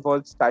 Vivi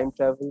involves time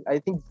travel. I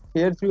think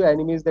fair few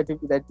animes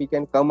that we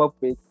can come up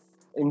with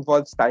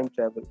involves time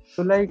travel.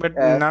 So like, But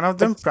none of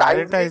them but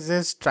Steins Gate,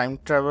 prioritizes time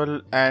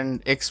travel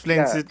and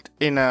explains yeah, it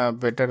in a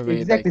better way.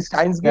 Like, exactly.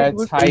 Steins Yeah, Gate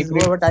it's is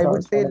hybrid what I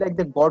would say, sort of. like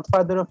the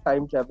godfather of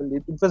time travel.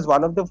 It was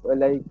one of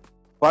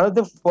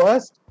the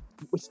first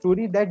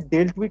story that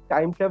dealt with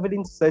time travel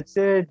in such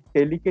a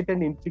delicate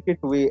and intricate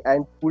way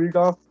and pulled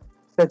off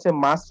such a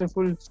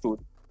masterful story.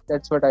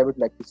 That's what I would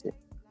like to say.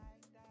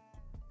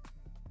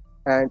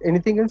 And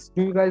anything else?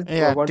 Do you guys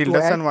yeah, want to add?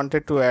 Tilda-san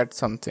wanted to add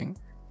something.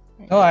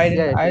 No, I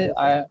Yeah, didn't. it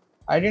is.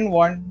 I didn't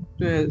want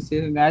to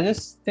say. I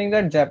just think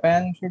that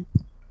Japan should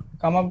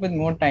come up with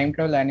more time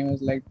travel animes.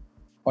 Like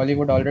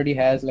Hollywood already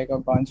has like a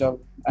bunch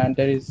of, and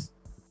there is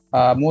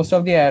most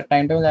of the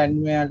time travel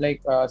anime are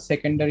like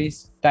secondary.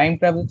 Time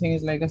travel thing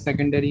is like a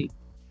secondary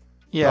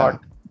Yeah.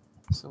 plot.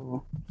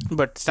 So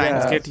But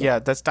Steins Yeah, Gate, so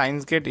the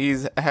Steins Gate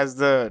has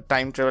the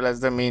time travel as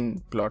the main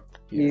plot.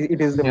 Yeah.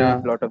 it is the main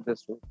yeah, plot of the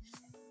story.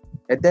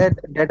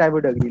 That I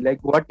would agree. Like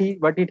what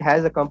it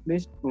has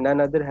accomplished, none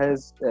other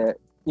has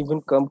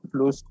even come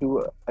close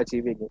to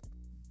achieving it.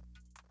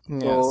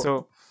 Yeah. So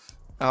So,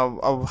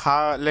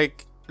 how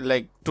like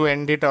to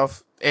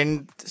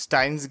end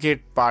Steins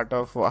Gate part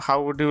of,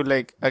 how would you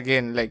like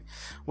again, like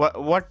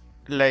what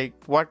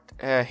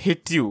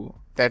hit you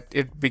that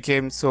it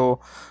became so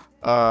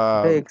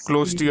the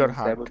close to your experience,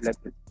 I heart? would like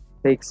to,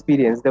 the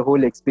experience, the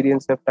whole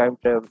experience of time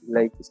travel,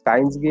 like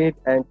Steins Gate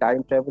and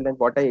time travel, and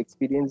what I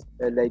experienced,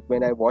 like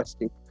when I watched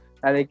it.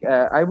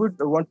 I would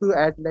want to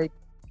add, like,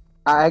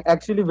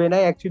 when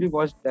I actually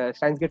watched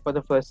Steins Gate for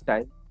the first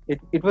time,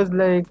 it was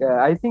like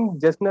I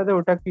think just another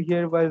otaku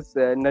here was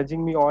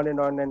nudging me on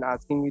and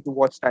asking me to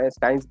watch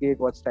Steins Gate,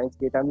 watch Steins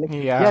Gate. I'm like,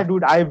 yeah, Yeah.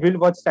 dude, I will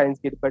watch Steins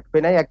Gate, but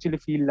when I actually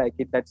feel like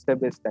it, that's the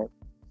best time.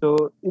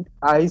 So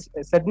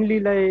suddenly,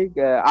 like,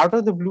 out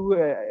of the blue,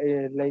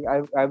 like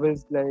I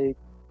was like,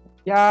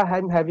 yeah,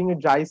 I'm having a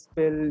dry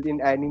spell in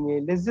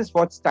anime. Let's just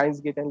watch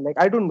Steins Gate. And like,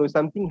 I don't know,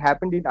 something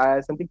happened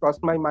something crossed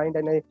my mind,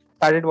 and I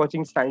started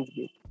watching Steins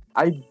Gate.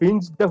 I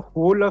binged the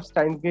whole of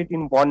Steins Gate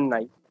in one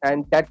night,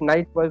 and that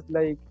night was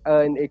like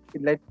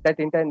that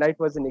entire night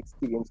was an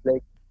experience.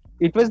 Like,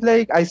 it was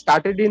like I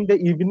started in the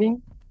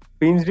evening,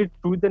 binged it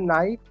through the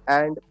night,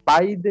 and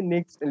by the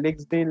next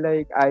day,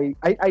 like I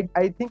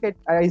think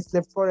I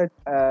slept for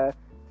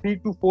 3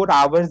 to 4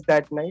 hours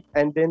that night,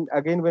 and then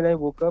again when I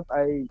woke up,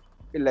 I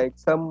like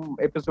some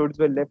episodes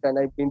were left and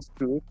I binged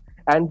through it.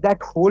 And that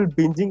whole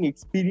binging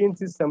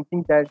experience is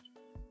something that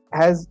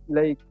has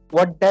like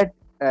what that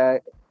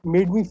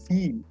made me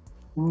feel.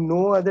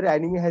 No other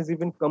anime has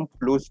even come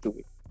close to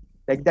it.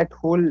 Like that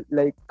whole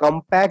like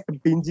compact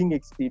binging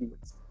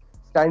experience.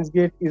 Steins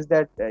Gate is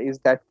that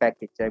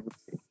package, I would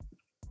say.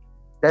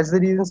 That's the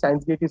reason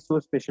Steins Gate is so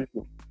special to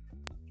me.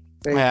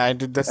 Right? Yeah, I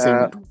did the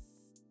same Uh, too.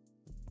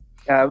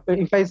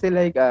 if I say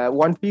like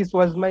One Piece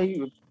was my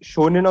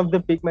shonen of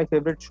the pick, my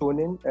favorite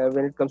shonen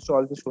when it comes to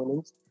all the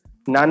shonens.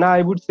 Nana,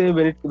 I would say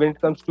when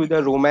it comes to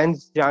the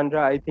romance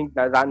genre, I think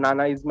that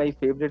Nana is my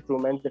favorite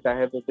romance that I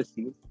have ever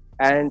seen.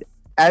 And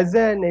as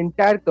an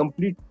entire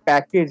complete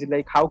package,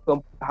 like how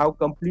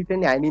complete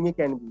an anime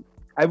can be,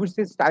 I would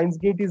say Steins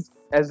Gate is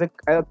as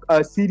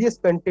a serious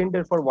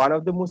contender for one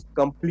of the most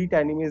complete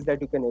animes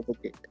that you can ever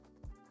get.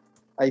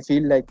 I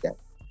feel like that.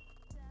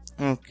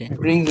 Okay. it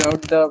brings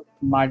out the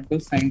mad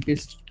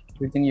scientist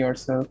within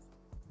yourself.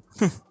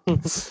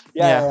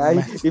 Yeah,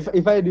 Ma-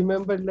 if I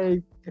remember,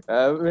 like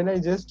when I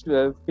just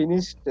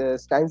finished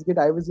Steins Gate,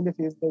 I was in a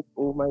phase like,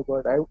 oh my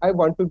god, I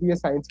want to be a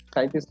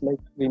scientist like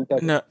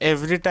Winter. no,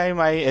 every time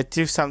I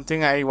achieve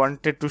something, I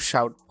wanted to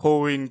shout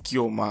 "Ho in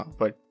Kyoma,"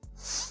 but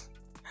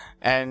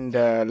and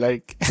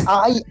like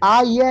I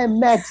am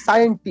mad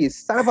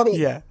scientist, son of a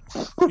bitch. yeah,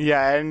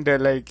 yeah, and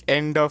like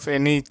end of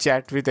any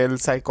chat with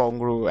Elsai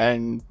Kongru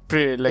and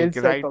pray like Elsa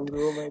write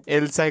Kongru, oh my god.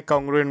 Elsai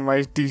Kongru in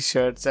my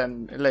t-shirts,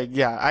 and like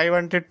yeah, I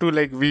wanted to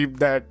like weep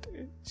that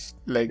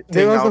like There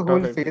thing was a out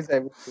of whole it. phase, I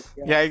would say.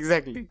 Yeah. Yeah,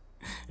 exactly.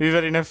 We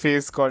were in a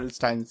phase called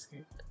Steins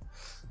Gate.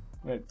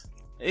 But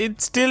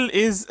it still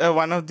is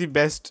one of the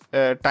best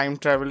time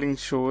traveling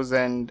shows,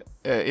 and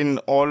in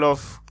all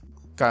of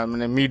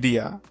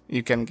media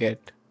you can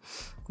get.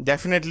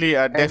 Definitely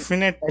a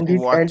definite And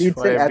watch it's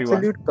for an everyone.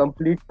 absolute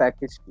complete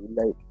package too.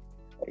 Like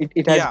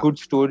it has Yeah, good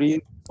stories,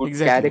 good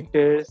exactly.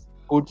 characters,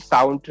 good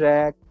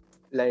soundtrack.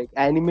 Like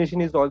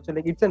animation is also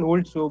like it's an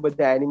old show, but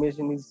the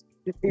animation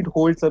it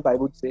holds up, I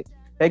would say.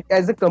 Like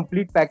as a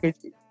complete package,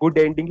 good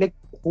ending, like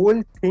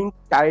whole thing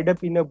tied up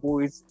in a bow.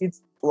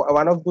 It's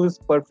one of those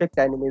perfect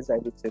animes, I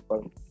would say,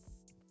 for me.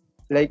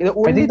 Like the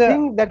I only think the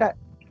thing that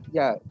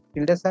yeah,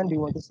 Hilda-san, do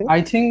you want to say?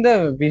 I think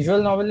the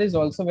visual novel is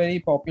also very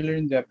popular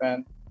in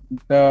Japan.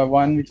 The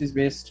one which is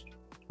based,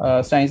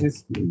 Steins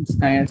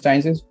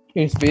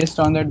is based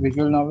on that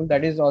visual novel.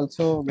 That is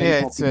also very Yeah,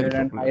 it's popular very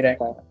and high popular. rank.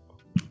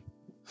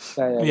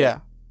 Yeah. Yeah,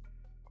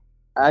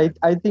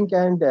 I think,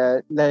 and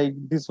like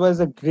this was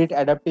a great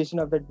adaptation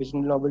of that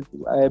visual novel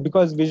too,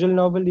 because visual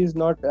novel is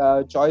not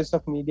a choice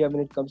of media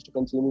when it comes to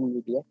consuming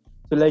media.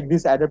 So like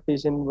this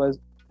adaptation was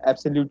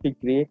absolutely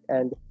great,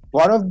 and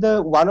one of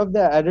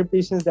the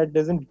adaptations that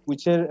doesn't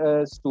butcher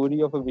a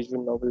story of a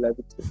visual novel, I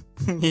would say.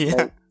 yeah,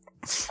 Like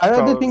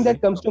another thing probably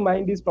that comes to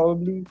mind is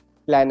probably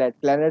Planet.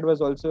 Planet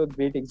was also a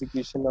great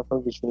execution of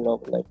a visual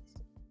novel.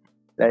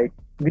 Like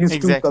these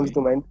two comes exactly.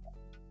 to mind.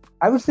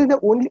 I would say the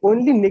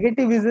only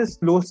negative is a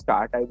slow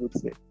start. I would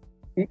say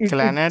it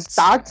Planets.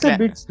 starts a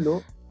bit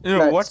slow. You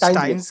know what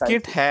Steins Gate, Steins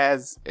Gate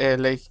has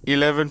like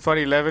 11 for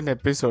 11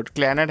 episode.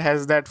 Planet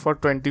has that for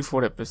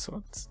 24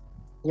 episodes.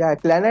 Yeah,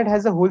 Planet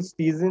has a whole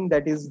season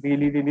that is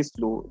really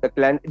slow.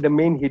 The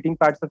main hitting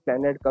parts of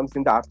Planet comes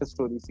in the after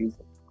story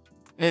season.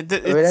 It's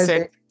Whereas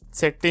set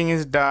setting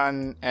is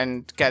done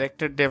and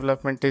character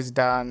development is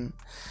done.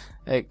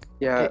 Like,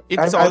 Yeah,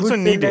 it's I also would say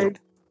needed.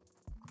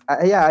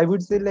 I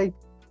would say like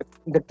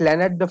the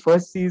Planet the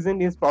first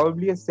season is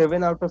probably a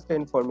 7 out of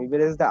 10 for me,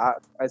 whereas the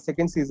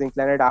second season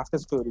Planet After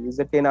Story is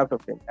a 10 out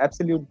of 10.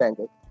 Absolute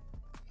banger.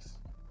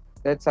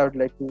 That's how I'd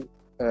like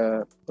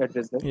to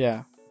address that.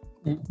 Yeah.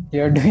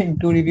 You're doing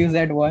 2 reviews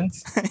at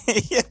once.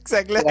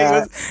 Exactly. I Yeah,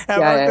 was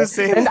about to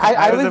say and that.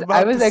 I was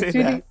about to say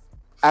actually that.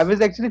 I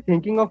was actually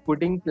thinking of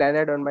putting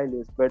Planet on my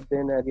list, but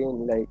then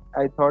again, like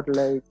I thought,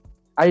 like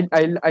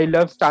I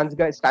love Steins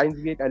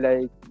Gate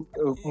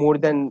more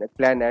than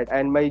Planet,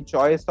 and my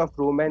choice of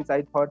romance,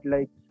 I thought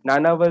like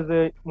Nana was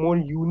a more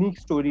unique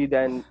story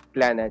than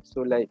Planet,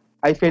 so like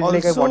I felt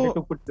like I Also- wanted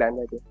to put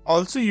Planet in.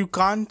 Also, you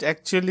can't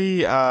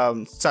actually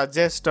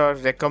suggest or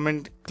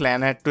recommend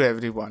Clannad to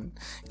everyone.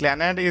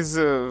 Clannad is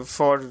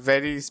for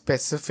very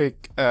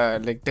specific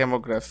like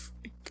demographic.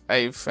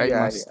 If I Yeah,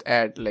 must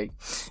add, like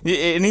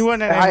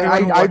anyone and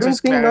everyone who I don't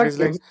watches think Clannad is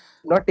like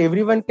not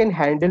everyone can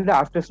handle the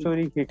after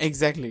story hit.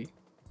 exactly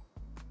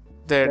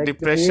the Like the way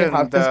depression,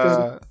 After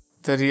Story-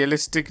 the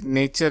realistic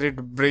nature it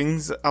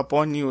brings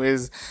upon you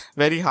is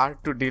very hard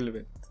to deal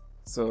with.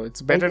 So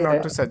it's better Like,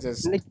 not to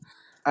suggest. like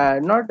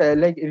not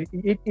like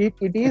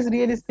it is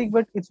realistic,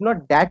 but it's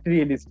not that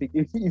realistic.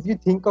 If you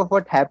think of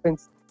what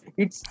happens,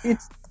 it's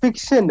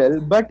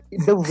fictional, but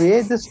the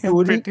way the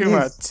story Pretty is,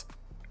 much.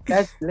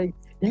 that like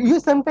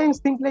you sometimes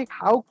think like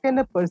how can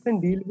a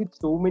person deal with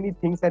so many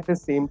things at the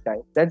same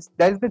time? That's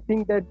the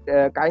thing that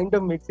kind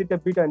of makes it a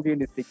bit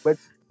unrealistic, but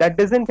that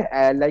doesn't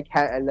like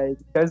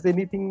does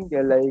anything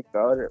like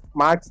or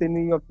marks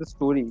any of the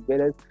story.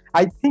 Whereas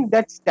I think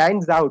that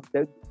stands out.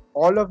 That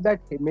all of that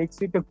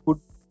makes it a good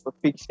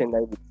fiction.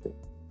 I would say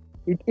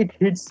it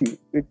hits you,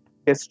 it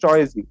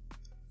destroys you.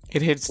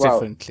 It hits Wow.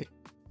 differently.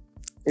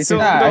 It So,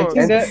 is- Yeah, I no,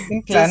 think that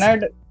in just-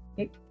 Clannad,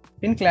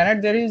 in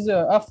Clannad there is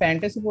a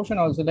fantasy portion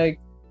also. Like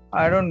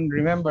I don't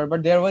remember,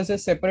 but there was a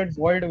separate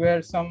world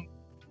where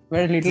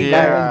little Yeah.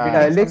 guy was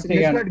building let's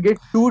something. and- not get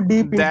too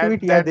deep That- into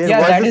it. Yeah, that- there yeah,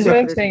 was that a is what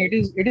I'm separate-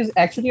 saying. It is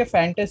actually a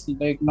fantasy,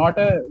 like not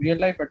a real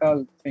life at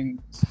all thing.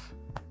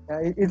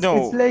 No,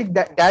 it's like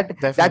that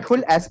definitely.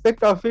 whole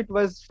aspect of it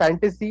was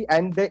fantasy,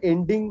 and the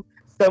ending,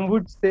 some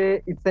would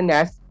say it's an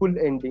full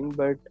ending,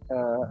 but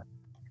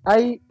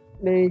I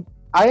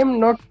am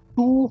not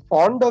too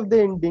fond of the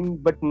ending,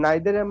 but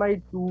neither am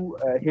I too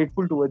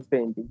hateful towards the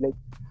ending. Like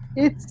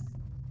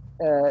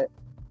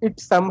it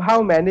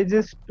somehow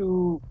manages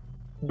to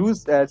do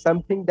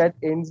something that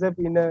ends up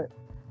in a,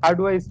 how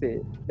do I say,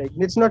 like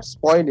let's not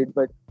spoil it,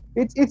 but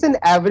it's an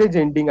average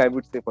ending, I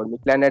would say, for me.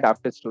 Planet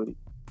After Story.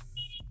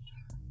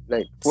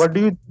 Like, what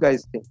do you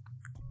guys think?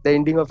 The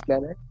ending of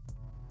Planet,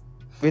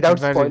 without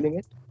Very- spoiling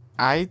it.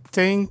 I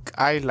think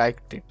I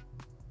liked it.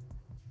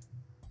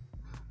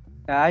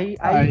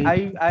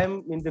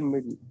 I'm in the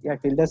middle. Yeah,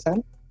 Tilda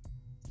San.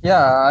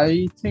 Yeah,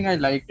 I think I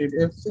liked it.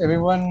 If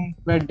everyone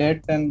were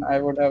dead, then I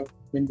would have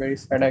been very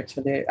sad.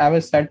 Actually, I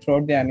was sad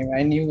throughout the anime.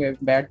 I knew if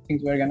bad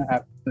things were gonna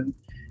happen.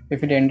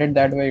 If it ended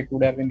that way, it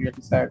would have been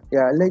really sad.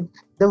 Yeah, like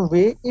the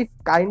way it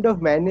kind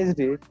of managed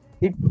it.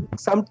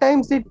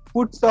 Sometimes it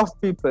puts off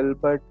people,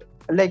 but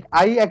like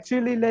I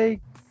actually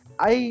like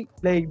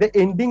the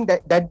ending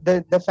that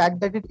the fact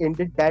that it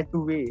ended that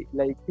way.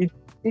 Like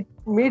it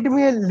made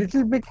me a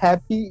little bit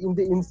happy in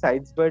the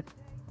insides, but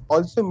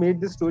also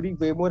made the story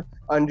way more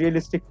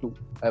unrealistic too,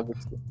 I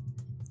would say.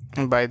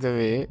 And by the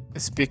way,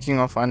 speaking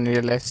of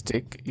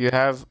unrealistic, you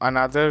have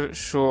another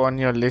show on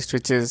your list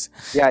which is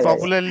Yeah.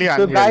 popularly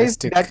So guys,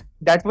 unrealistic.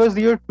 that was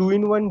your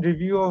 2-in-1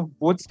 review of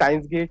both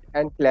Steins Gate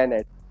and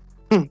Planet.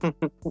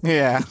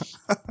 Yeah.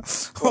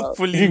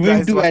 Hopefully you Reviewing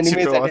guys 2 watch it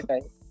animes all. at a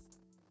time.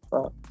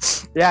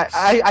 Yeah,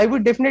 I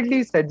would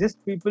definitely suggest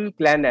people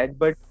Planet,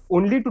 but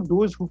only to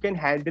those who can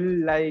handle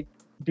like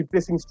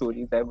depressing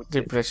stories, I would say.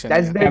 Depression.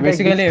 That's yeah. the Yeah, like,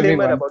 basically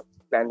disclaimer everyone. about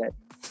Planet.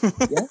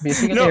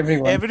 Basically, No,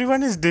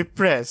 everyone. is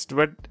depressed,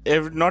 but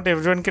not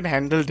everyone can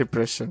handle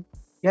depression.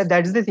 Yeah,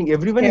 that's the thing.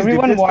 Everyone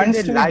Everyone is depressed wants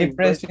in to their be life,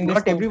 depressed but in this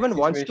not COVID everyone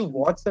wants to situation.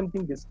 watch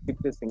something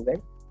depressing,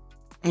 right?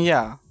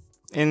 Yeah.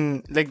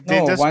 In like they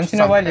No, just once in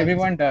a while, sometimes-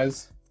 everyone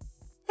does.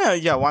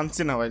 Yeah,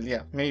 once in a while.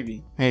 Yeah,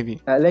 maybe.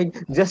 Like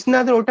just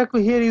another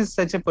otaku here is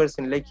such a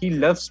person. Like he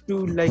loves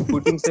to like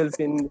put himself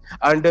in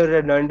under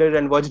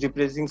and watch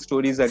depressing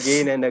stories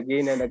again and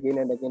again and again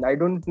and again. I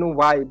don't know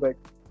why, but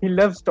he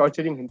loves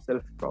torturing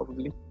himself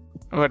probably.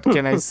 What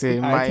can I say?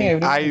 I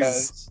think everyone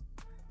does.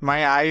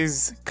 My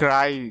eyes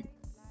cry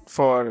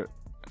for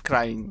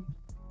crying.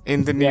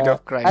 In the need Yeah.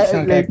 of crying.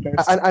 Some Like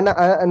characters.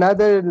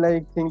 another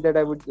like thing that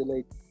I would say,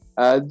 like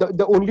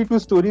the only 2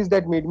 stories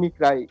that made me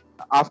cry,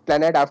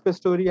 Planet After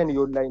Story and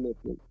Your Line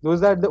April.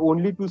 Those are the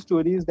only 2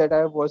 stories that I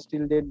have watched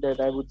till date that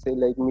I would say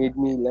like made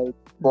me like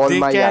ball They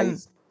my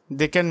eyes.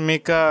 They can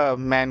make a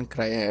man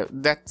cry.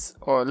 That's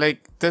all.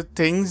 Like the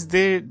things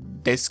they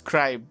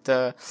describe,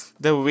 the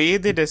way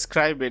they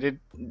describe it, it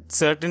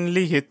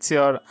certainly hits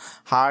your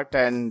heart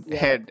and Yeah.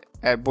 head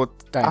at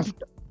both times.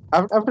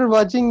 after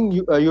watching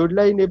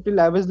Yodla in April,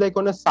 I was like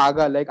on a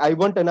saga. Like I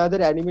want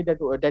another anime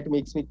that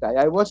makes me cry.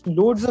 I watched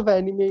loads of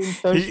anime in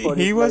search for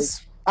He it. Like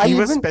was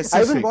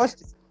specific.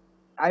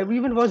 I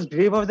even watched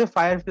Grave of the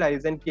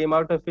Fireflies and came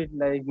out of it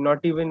like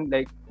not even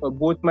like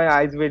both my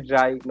eyes were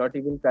dry, not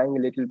even crying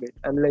a little bit.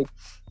 I'm like,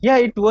 yeah,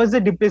 it was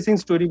a depressing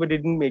story, but it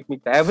didn't make me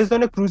cry. I was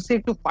on a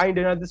crusade to find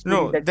another story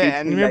No, that the makes me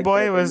anime like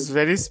boy that. was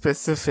very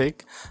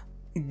specific.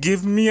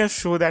 Give me a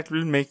show that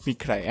will make me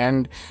cry,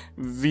 and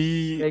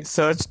we Like,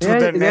 searched through the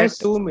there are net,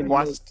 so many.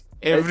 watched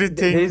There's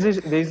everything.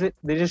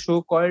 a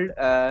show called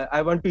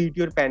I Want to Eat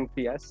Your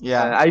Pancreas.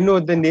 Yeah. I know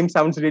the name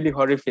sounds really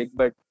horrific,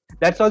 but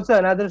that's also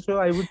another show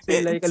I would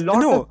say like a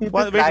lot of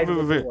people cried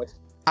when they watched.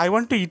 I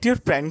Want to Eat Your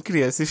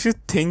Pancreas. If you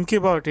think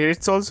about it,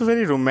 it's also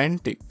very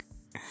romantic.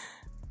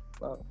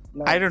 Wow.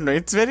 I don't know.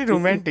 It's very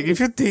romantic. If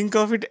you think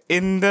of it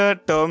in the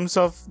terms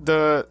of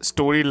the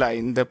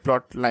storyline, the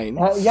plot line.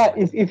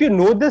 If you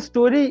know the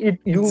story,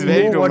 you It's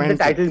very know what the romantic.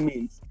 title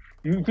means.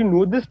 If you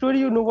know the story,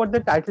 you know what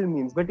the title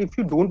means. But if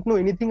you don't know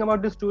anything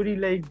about the story,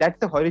 like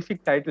that's a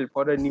horrific title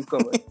for a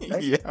newcomer.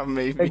 Right? Yeah,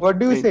 maybe. Like, what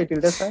do you say,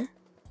 Tilda-san?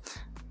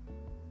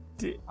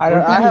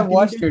 I have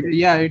watched it.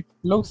 Yeah, it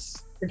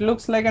looks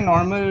like a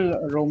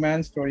normal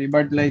romance story,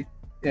 but like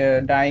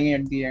dying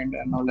at the end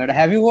and all that.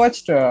 Have you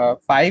watched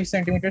 5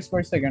 centimeters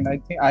per second? I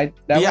think that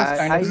was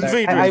kind of sad.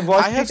 Wait, I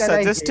watched I have it and I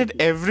suggested hated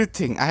it.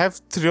 everything. I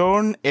have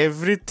thrown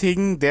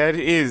everything there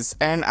is,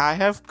 and I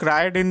have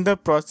cried in the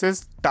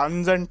process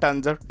tons and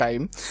tons of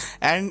time.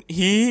 And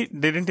he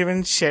didn't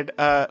even shed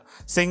a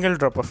single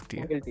drop of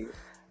tear.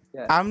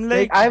 Yeah. I'm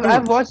like,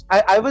 I've watched.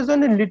 I was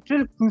on a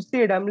literal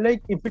crusade. I'm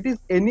like, if it is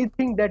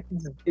anything that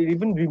is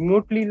even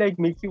remotely like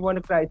makes you want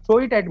to cry, throw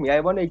it at me. I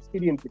want to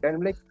experience it. And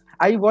I'm like,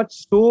 I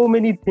watched so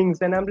many things,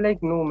 and I'm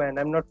like, no man,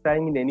 I'm not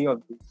crying in any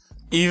of these.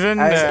 even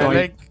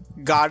like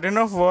Garden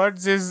of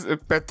Words is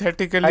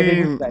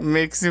pathetically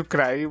makes you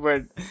cry,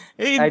 but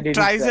it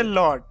tries a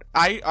lot.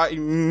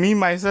 Me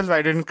myself,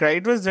 I didn't cry.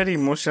 It was very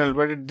emotional,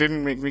 but it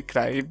didn't make me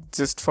cry. It's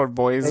just for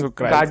boys Like who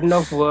cry. Garden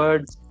of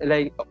Words,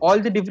 like all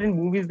the different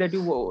movies that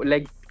you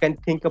like can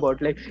think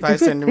about. Like 5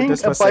 if you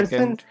centimeters think a per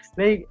person second.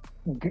 like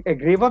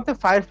Grave of the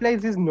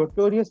Fireflies is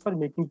notorious for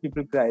making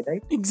people cry,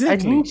 right? I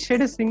Exactly. didn't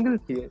shed a single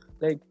tear.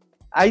 Like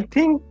I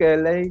think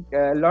like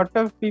a lot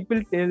of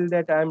people tell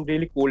that I'm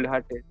really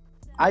cold-hearted.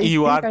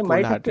 You are I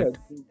might have to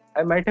cold-hearted. agree.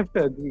 I might have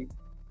to agree.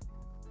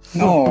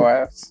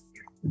 No,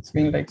 it's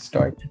been like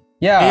story.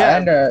 Yeah,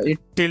 and I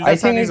Tilda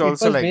Sun think is it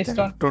also was like based that.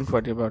 on- Don't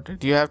worry about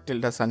it. You have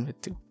Tilda Sun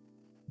with you.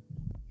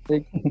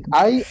 Like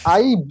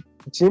I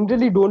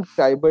generally don't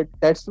cry, but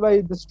that's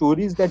why the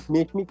stories that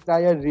make me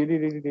cry are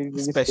really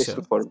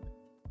special for me.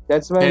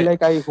 That's why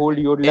like I hold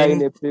your line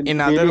in April in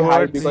really other high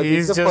words, because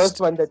he's it's the just- first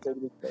one that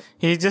made me cry.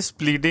 He's just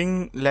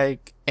pleading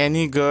like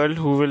any girl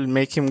who will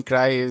make him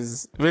cry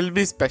will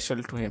be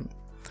special to him.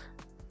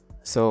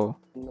 So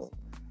No,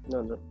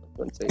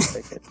 don't say it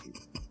like that.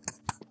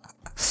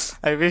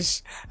 I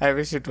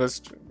wish it was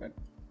true. But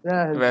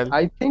Yeah, well,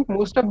 I think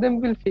most of them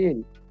will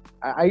fail.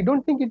 I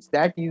don't think it's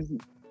that easy.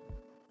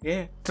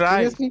 yeah, try.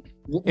 Seriously,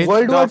 the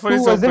World War offer II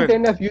is wasn't open.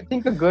 enough. You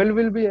think a girl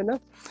will be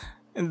enough?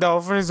 The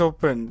offer is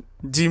open.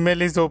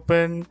 Gmail is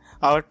open.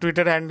 Our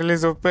Twitter handle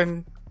is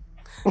open.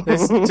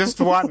 There's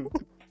just one.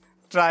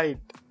 Try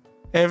it.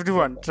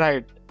 Everyone, try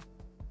it.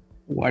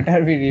 What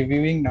are we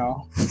reviewing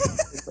now?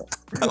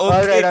 All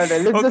right. Let's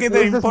Okay, just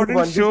the move important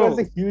on. show. This was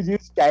a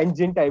huge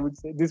tangent, I would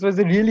say. This was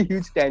a really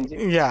huge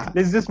tangent. Yeah.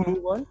 Let's just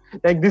move on.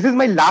 Like, this is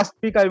my last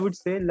pick, I would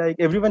say. Like,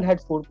 everyone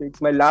had 4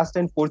 picks. My last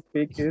and 4th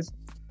pick is...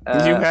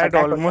 You had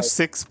Attack on almost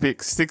 6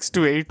 picks. 6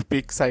 to 8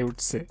 picks, I would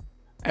say,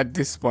 at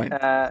this point.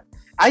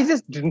 I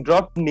just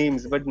dropped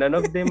names, but none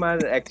of them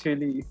are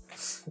actually...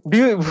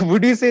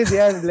 Would you say they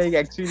are, like,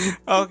 actually...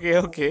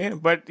 Okay.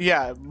 But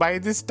yeah, by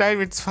this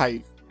time, it's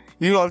 5.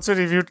 You also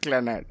reviewed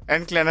Clannad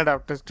and Clannad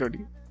After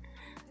Story.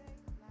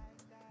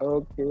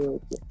 Okay.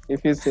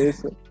 If you say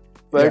so.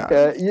 But,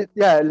 Let's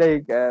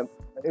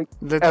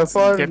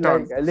get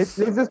on. Let's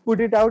just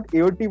put it out.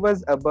 AOT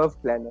was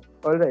above Clannad.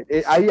 All right.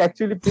 I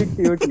actually picked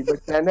AOT,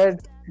 but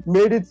Clannad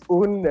made its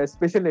own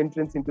special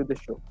entrance into the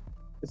show.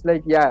 It's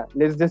like,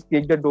 let's just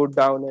kick the door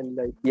down and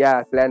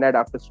Clannad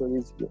After Story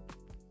is here.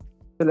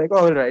 So like,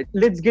 all right,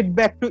 let's get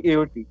back to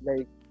AOT.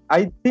 Like,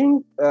 I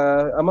think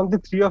among the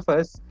 3 of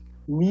us,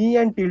 me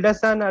and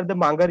Tilda-san are the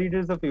manga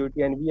readers of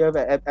AOT, and we have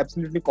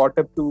absolutely caught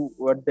up to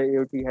what the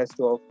AOT has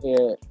to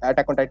offer,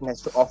 Attack on Titan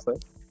has to offer.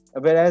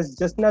 Whereas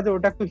just another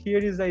otaku here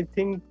is, I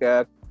think,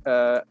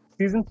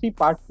 season 3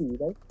 part 2,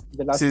 right?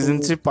 The last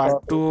Season 3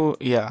 part 2,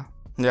 yeah.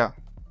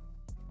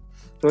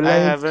 So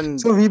like,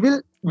 so we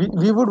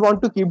would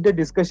want to keep the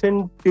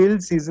discussion till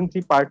season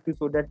 3 part 2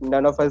 so that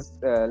none of us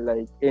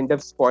like end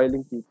up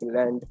spoiling people,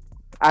 and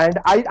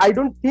I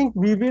don't think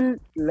we will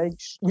like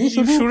we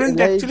shouldn't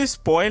like, actually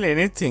spoil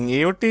anything.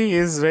 AOT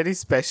is very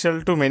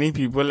special to many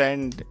people,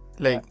 and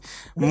like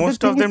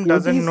most of them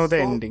doesn't know the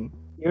ending.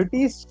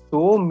 AOT is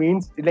so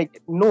mainstream.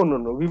 Like no,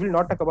 we will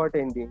not talk about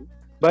ending.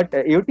 But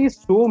AOT is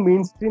so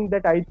mainstream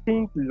that I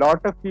think a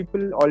lot of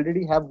people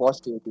already have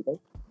watched AOT, right?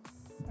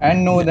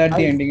 And know that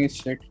the ending is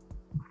shit.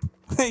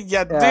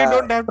 Yeah, they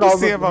don't have to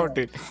say about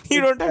it.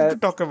 You don't have uh, to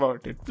talk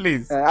about it,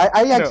 please.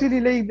 I No. actually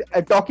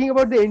like talking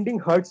about the ending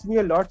hurts me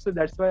a lot, so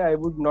that's why I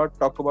would not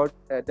talk about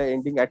the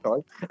ending at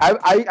all.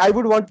 I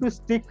would want to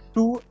stick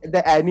to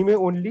the anime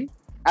only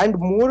and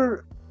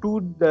more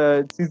to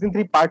the season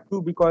 3 part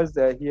 2 because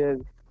here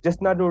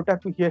just now the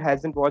otaku here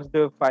hasn't watched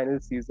the final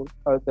season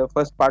or the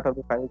first part of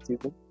the final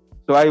season,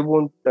 so I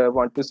won't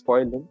want to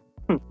spoil him.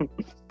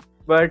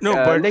 But No,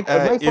 but like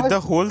my if the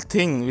first whole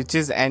thing, which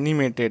is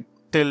animated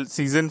till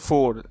season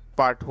 4,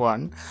 part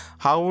 1,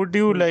 how would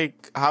you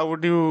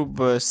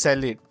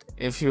sell it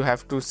if you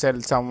have to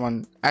sell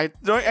someone? I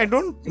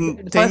don't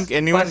think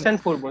anyone. first and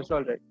foremost,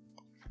 all right.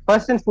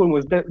 First and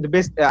foremost, the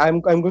best. I'm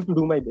going to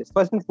do my best.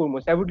 First and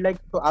foremost, I would like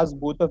to ask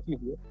both of you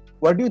here.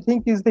 What do you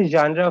think is the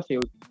genre of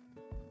AOT?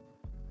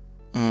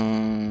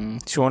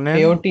 Shonen.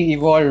 AOT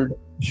evolved.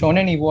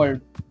 Shonen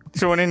evolved.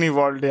 Shonen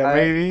evolved, yeah.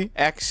 Maybe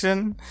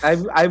action.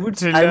 I would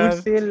thriller.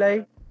 say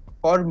like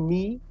for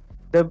me,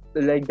 the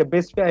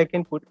best way I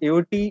can put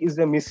AOT is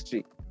a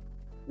mystery.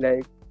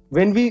 Like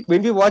when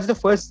we watch the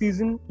first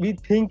season, we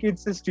think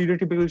it's a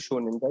stereotypical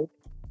shonen, right?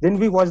 Then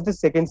we watch the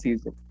second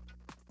season.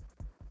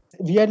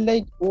 We are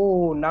like,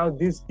 oh, now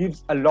this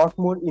gives a lot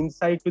more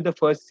insight to the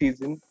first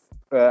season,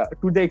 to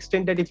the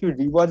extent that if you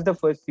rewatch the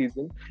first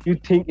season,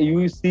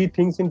 you see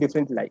things in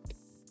different light.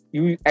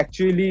 You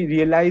actually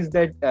realize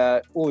that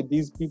oh,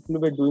 these people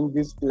were doing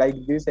this like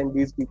this, and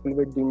these people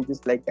were doing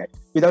this like that.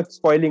 Without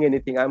spoiling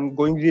anything, I'm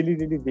going really,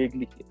 really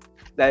vaguely here.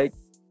 Like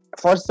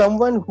for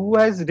someone who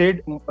has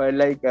read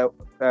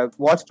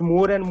watched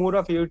more and more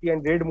of AOT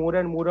and read more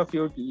and more of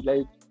AOT,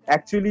 like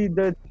actually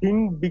the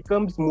thing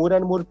becomes more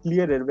and more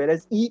clearer.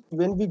 Whereas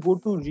when we go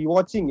to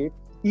rewatching it,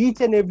 each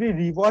and every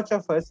rewatch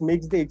of us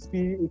makes the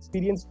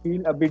experience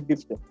feel a bit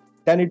different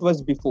than it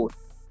was before.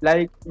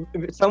 Like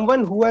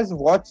someone who has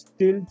watched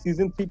till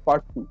season 3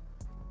 part 2,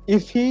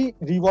 if he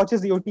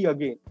rewatches AOT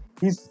again,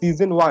 his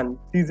season 1,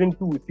 season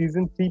 2,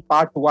 season 3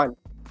 part 1,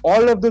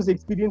 all of those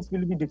experience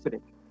will be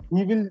different.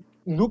 He will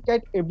look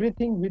at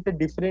everything with a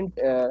different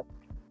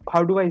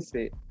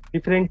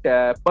different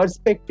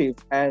perspective,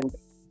 and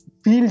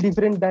feel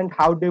different than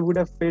how they would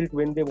have felt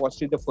when they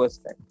watched it the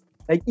first time.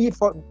 Like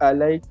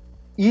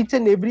each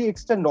and every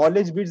extra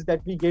knowledge bits that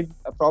we get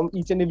from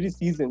each and every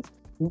season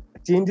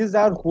changes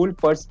our whole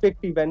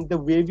perspective and the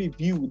way we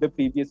view the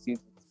previous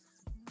seasons.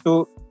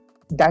 So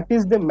that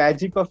is the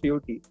magic of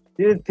AOT.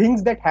 There are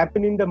things that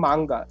happen in the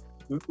manga.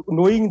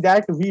 Knowing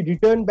that, we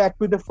return back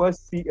to the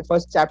first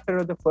chapter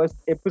or the first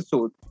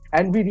episode,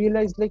 and we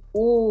realize like,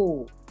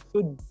 oh,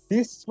 so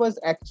this was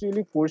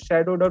actually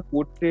foreshadowed or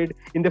portrayed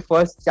in the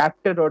first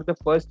chapter or the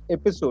first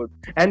episode,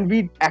 and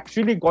we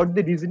actually got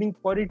the reasoning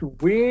for it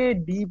way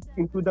deep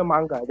into the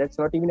manga. That's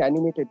not even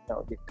animated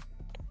now yet.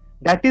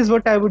 That is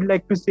what I would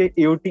like to say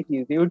AOT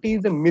is. AOT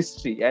is a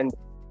mystery, and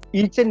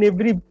each and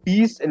every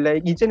piece,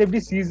 like each and every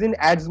season,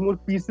 adds more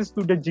pieces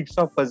to the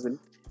jigsaw puzzle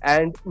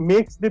and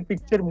makes the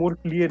picture more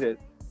clearer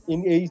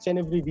in each and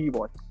every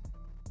rewatch.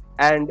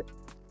 And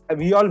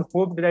we all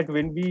hope that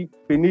when we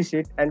finish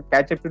it and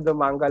catch up to the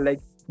manga, like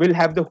we'll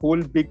have the whole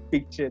big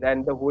picture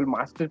and the whole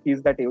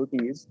masterpiece that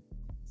AOT is.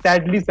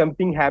 Sadly,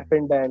 something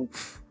happened, and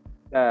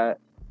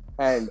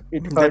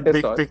it hurt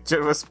us all. That big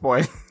picture was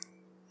spoiled.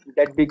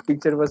 That big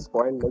picture was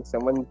spoiled. Like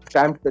someone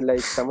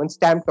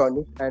stamped on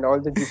it, and all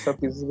the jigsaw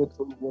pieces were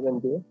thrown here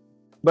and there.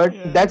 But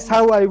that's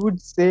how I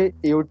would say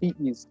AOT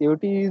is.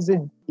 AOT is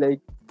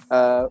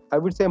I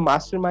would say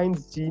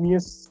mastermind's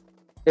genius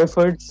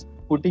efforts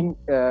putting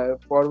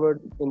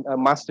forward in a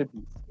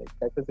masterpiece. Like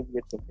that was a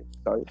weird sentence.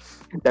 Sorry,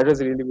 that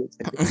was a really weird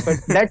sentence.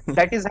 But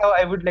that is how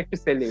I would like to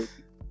sell AOT.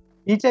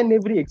 Each and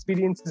every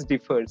experience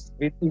differs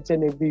with each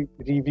and every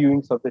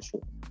reviewings of the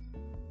show.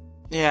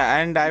 Yeah,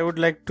 and I would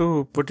like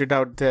to put it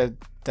out there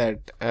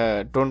that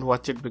don't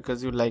watch it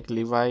because you like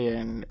Levi,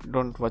 and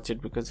don't watch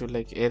it because you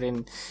like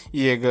Eren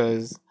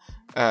Yeager's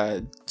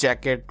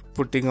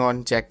putting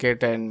on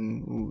jacket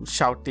and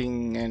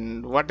shouting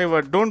and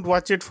whatever. Don't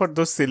watch it for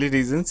those silly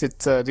reasons.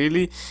 It's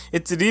really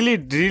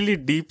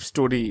deep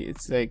story.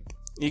 It's like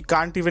you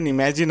can't even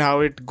imagine how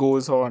it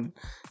goes on.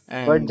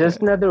 And, but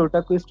just another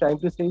otaku is trying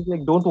to say is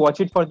like, don't watch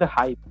it for the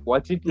hype.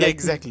 Watch it. Like,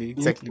 exactly.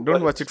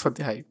 Don't watch it for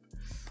the hype.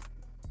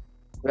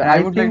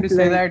 I would like to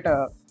say that.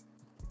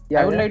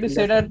 I would like to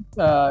say that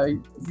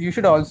you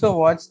should also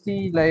watch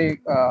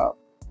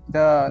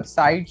the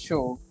side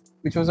show,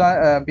 which was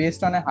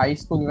based on a high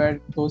school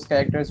where those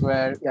characters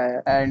were.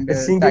 And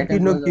Shingeki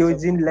no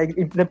Kyojin, like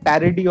it's the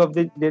parody of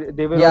they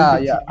were.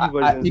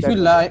 If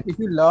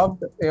you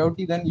loved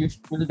AOT, then you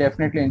will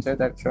definitely enjoy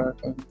that show.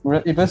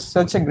 It was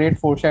such a great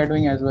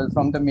foreshadowing as well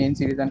from the main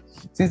series, and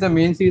since the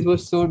main series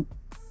was so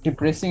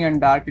depressing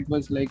and dark, it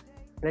was like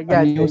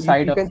you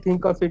can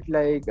think of it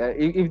like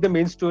if the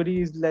main story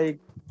is like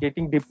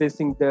getting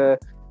depressing, the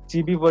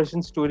chibi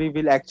version story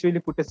will actually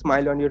put a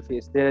smile on your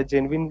face. There are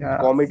genuine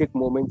comedic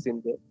moments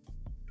in there.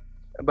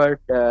 But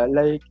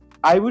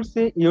I would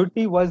say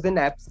AOT was an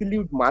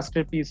absolute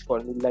masterpiece for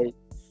me. Like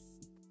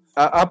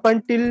up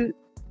until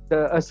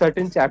a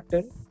certain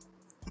chapter,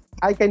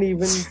 I can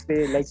even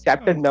say like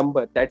chapter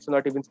number. That's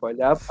not even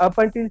spoiler. Up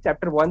until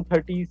chapter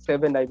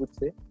 137, I would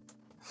say.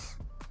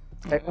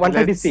 Like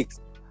 136,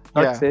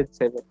 not yeah.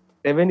 7.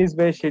 7 is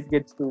where shit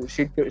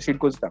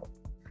goes down.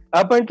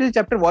 Up until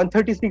chapter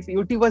 136,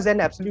 AOT was an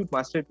absolute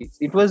masterpiece.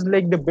 It was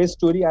like the best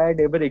story I had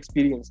ever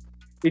experienced.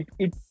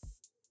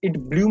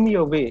 It blew me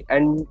away,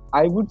 and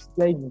I would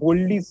like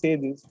boldly say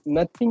this: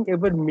 nothing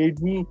ever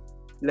made me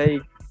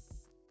like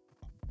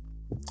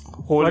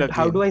Whole what? again.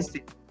 How do I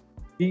say?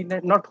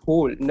 Not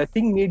whole.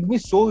 Nothing made me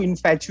so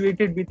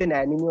infatuated with an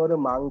anime or a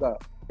manga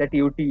that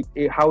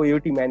how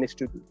AOT managed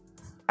to do.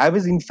 I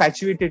was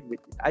infatuated with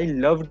it. I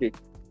loved it.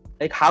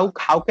 Like how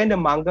can a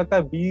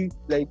mangaka be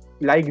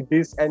like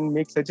this and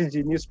make such a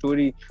genius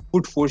story?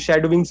 Put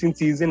foreshadowings in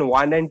season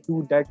 1 and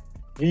 2 that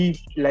we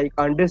like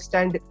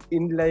understand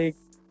in like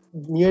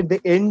near the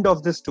end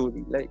of the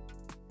story. Like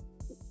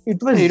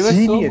it was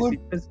genius. So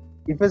good.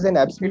 It was an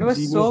absolute. It was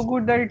genius. so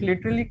good that it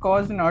literally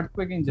caused an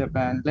earthquake in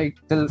Japan. Like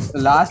the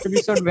last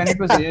episode when it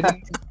was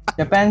airing,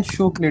 Japan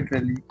shook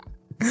literally.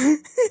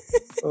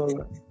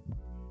 Oh.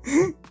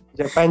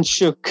 Japan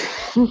shook.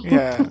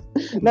 Yeah.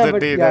 No, the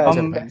but day yeah, that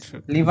Japan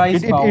shook.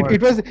 Levi's power.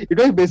 it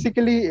was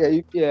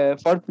basically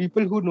for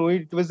people who know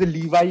it was a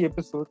Levi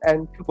episode,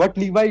 and what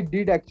Levi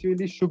did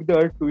actually shook the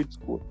earth to its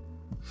core.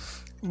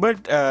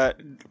 But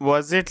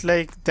was it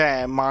like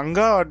the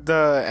manga or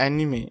the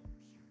anime?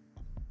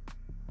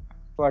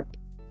 What?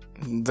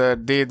 The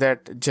day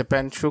that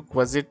Japan shook,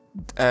 was it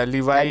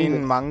Levi Anime.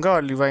 in manga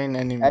or Levi in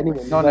anime?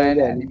 Anime. No, Levi in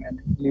the anime.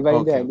 Levi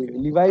in the Okay, anime. okay.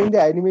 Levi in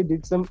the anime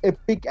did some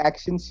epic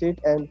action shit,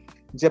 and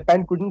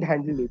Japan couldn't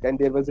handle it, and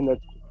there was an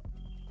earthquake.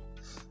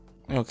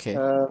 Okay.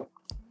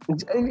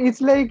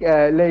 It's like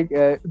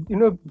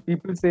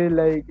people say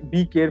like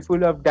be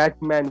careful of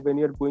that man when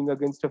you're going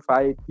against a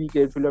fight. Be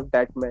careful of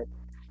that man.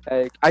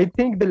 I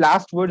think the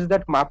last words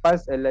that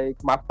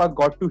Mappa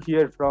got to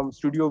hear from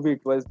Studio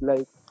Wit was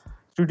like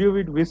Studio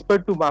Wit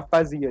whispered to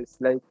Mappa's ears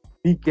like,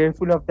 be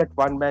careful of that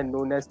one man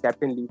known as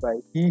Captain Levi.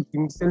 He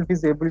himself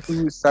is able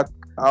to suck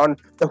on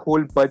the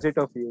whole budget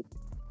of it.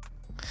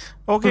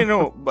 Okay,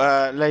 no,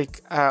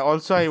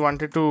 also I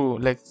wanted to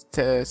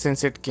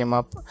since it came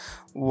up,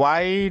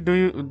 why do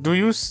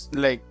you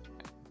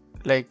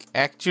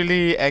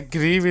actually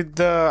agree with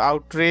the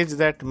outrage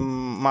that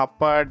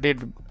Mappa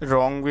did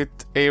wrong with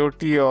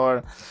AOT,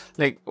 or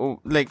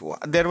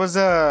there was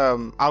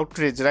a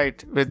outrage,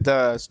 right, with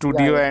the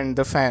studio and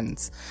the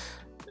fans?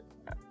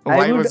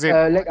 Why was it?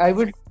 I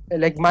would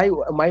like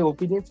my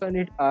opinions on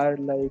it are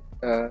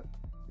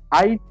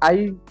I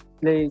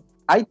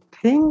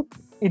think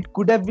it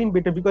could have been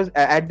better because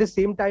at the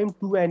same time,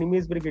 two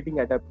animes were getting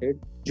adapted.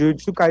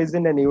 Jujutsu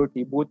Kaisen and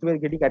AOT, both were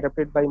getting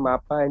adapted by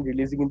Mappa and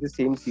releasing in the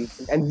same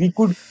season. And we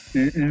could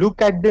look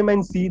at them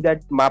and see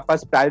that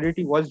Mappa's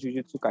priority was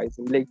Jujutsu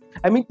Kaisen.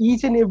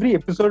 Each and every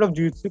episode of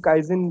Jujutsu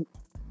Kaisen,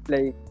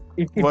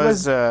 it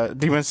was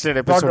Demon Slayer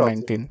episode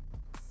 19.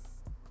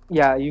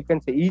 Yeah, you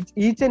can say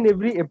each and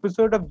every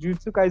episode of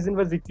Jujutsu Kaisen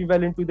was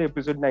equivalent to the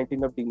episode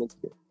 19 of Demon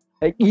Slayer.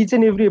 Each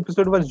and every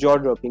episode was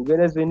jaw-dropping.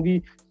 Whereas when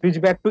we switch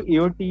back to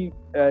AOT,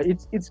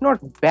 it's not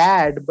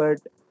bad, but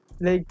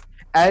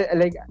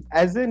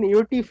as an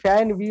AOT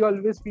fan, we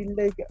always feel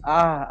like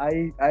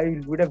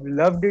I would have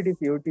loved it if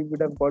AOT would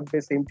have got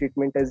the same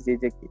treatment as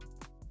JJK.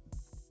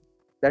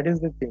 That is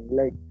the thing.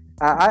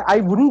 I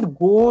wouldn't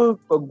go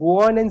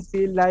on and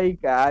say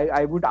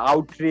I would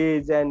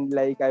outrage and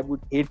I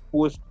would hate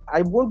post.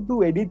 I won't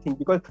do anything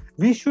because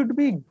we should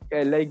be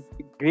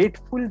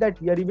grateful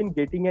that we are even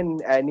getting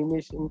an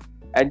animation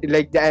and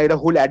the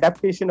whole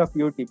adaptation of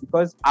AOT,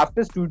 because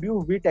after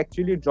Studio Wit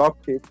actually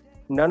dropped it,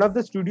 none of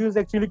the studios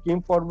actually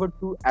came forward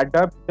to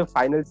adapt the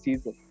final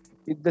season.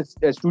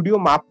 The studio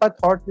Mappa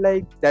thought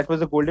that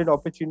was a golden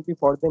opportunity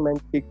for them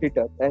and picked it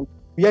up, and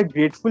we are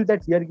grateful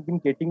that we are even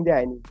getting the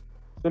anime.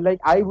 So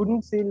I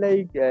wouldn't say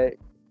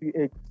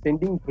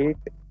sending hate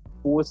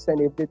posts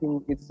and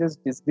everything. It's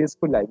just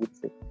disgraceful, I would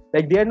say.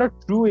 They are not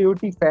true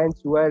AOT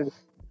fans who are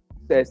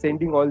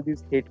sending all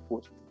these hate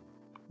posts.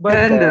 But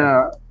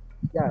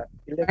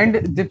and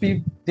the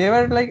people, they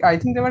were I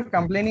think they were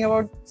complaining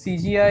about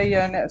CGI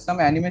and some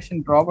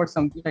animation drop or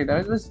something like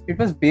that. It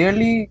was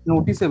barely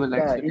noticeable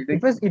actually.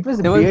 It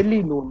was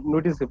barely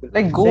noticeable.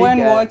 Go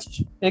and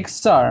watch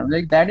X-Star.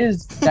 That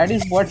is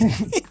what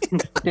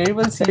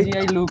terrible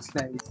CGI looks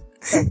like.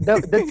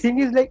 The thing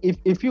is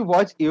if you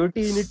watch AOT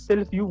in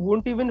itself, you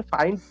won't even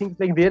find things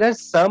there are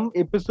some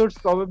episodes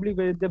probably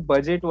where the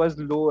budget was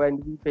low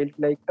and we felt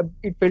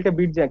it felt a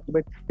bit janky,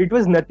 but it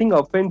was nothing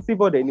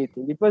offensive or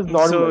anything. It was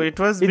normal. So it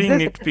was being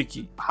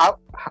nitpicky.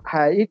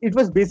 It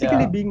was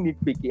basically being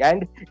nitpicky,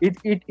 and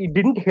it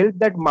didn't help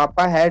that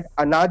Mappa had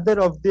another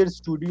of their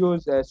studio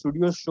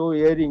show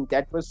airing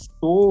that was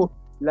so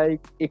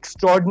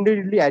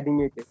extraordinarily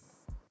animated.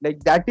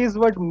 That is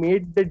what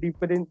made the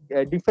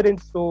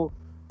difference so,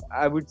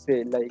 I would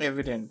say,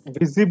 evident,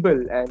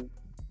 visible, and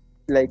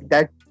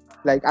that.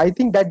 I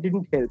think that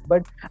didn't help,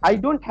 but I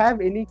don't have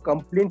any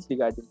complaints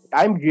regarding it.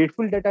 I'm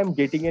grateful that I'm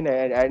getting an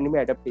anime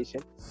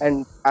adaptation,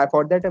 and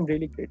for that I'm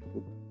really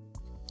grateful.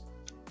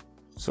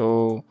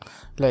 So,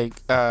 like,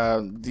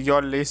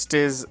 your list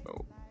is,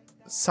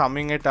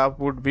 summing it up,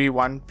 would be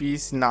One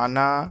Piece,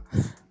 Nana,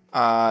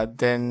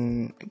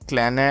 then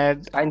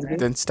Clannad, Steins Gate.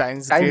 then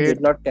Steins Steins Gate.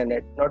 Gate, not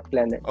Planet, not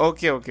Planet.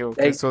 Okay.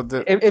 Like, So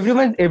the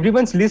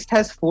everyone's list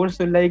has 4.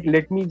 So like,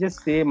 let me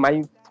just say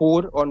my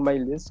 4 on my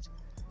list.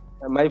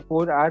 My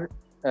 4 are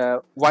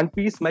One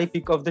Piece, my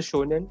pick of the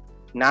shonen.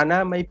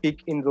 Nana, my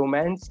pick in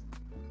romance.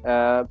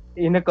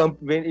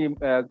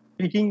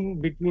 Picking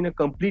between a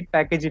complete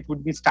package, it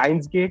would be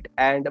Steins Gate,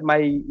 and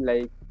my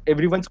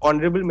everyone's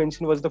honorable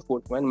mention was the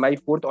 4th one. My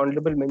 4th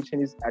honorable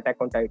mention is Attack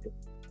on Titan.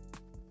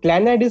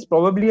 Clannad is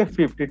probably a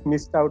 5th. It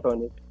missed out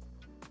on it.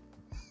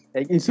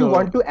 Like, if you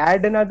want to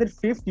add another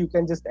 5th, you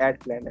can just add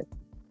Clannad.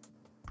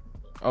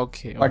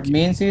 Okay. But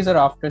main series or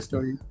after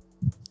story?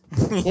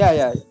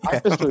 Yeah.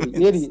 After story.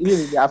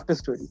 Really, after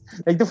story.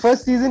 Like, the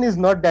first season is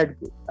not that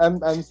good. I'm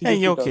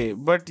seriously okay,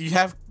 but you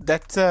have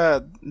that's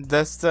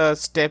the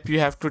step you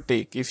have to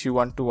take if you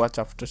want to watch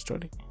after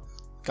story.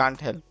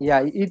 Can't help.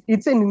 Yeah,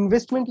 it's an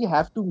investment you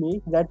have to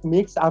make that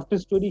makes after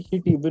story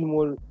hit even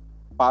more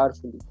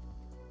powerfully,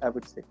 I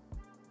would say.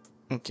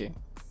 Okay.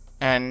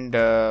 And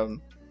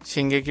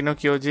Shingeki no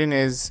Kyojin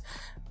is,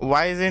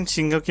 why isn't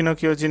Shingeki no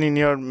Kyojin in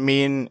your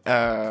main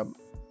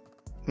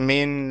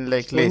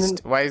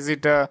list? Why is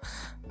it a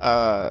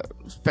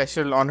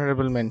special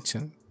honorable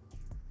mention?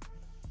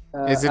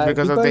 Is it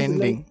because of the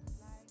ending?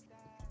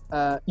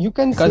 You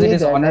can because say it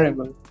is that,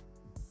 honorable.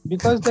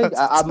 Because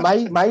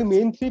like my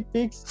main three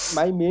picks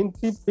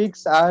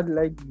are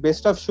like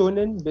best of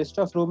shonen, best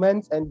of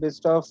romance, and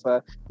best of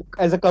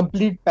as a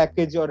complete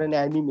package or an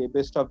anime,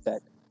 best of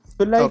that.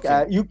 So like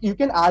you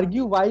can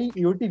argue why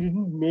AOT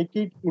didn't make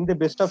it in the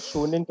best of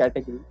shonen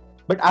category,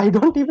 but I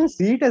don't even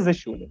see it as a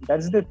shonen.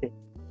 That's the thing.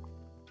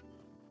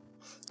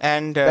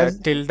 And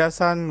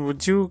Tilda-san,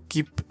 would you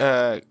keep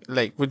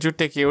would you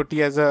take AOT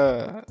as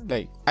a,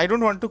 I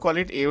don't want to call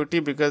it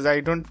AOT because I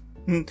don't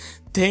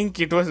think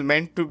it was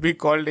meant to be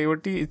called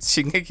AOT. It's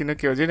Shingeki no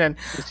Kyojin. And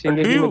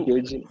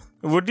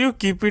would you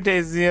keep it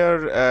as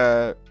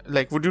your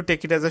would you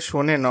take it as a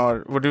shonen,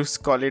 or would you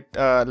call it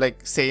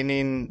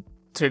seinen,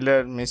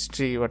 thriller,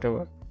 mystery,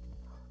 whatever?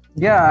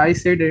 Yeah, I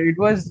said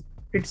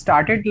it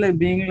started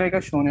being like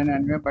a shonen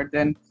anime, but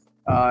then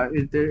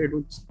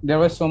there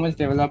was so much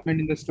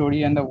development in the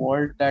story and the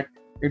world that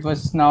it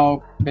was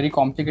now very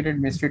complicated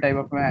mystery type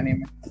of an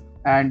anime.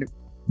 And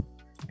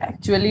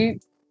actually,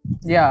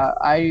 yeah,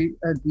 I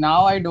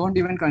don't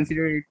even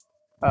consider it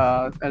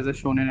as a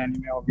shonen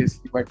anime,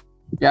 obviously. But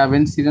yeah,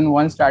 when season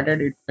 1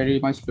 started, it very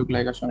much looked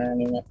like a shonen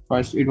anime.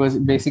 First, it was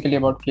basically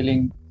about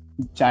killing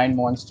giant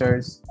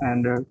monsters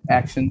and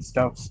action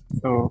stuff.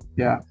 So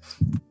yeah,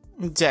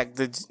 Jack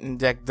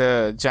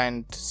the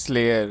Giant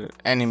Slayer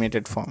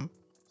animated form.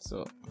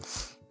 So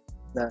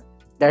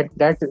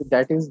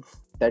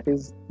that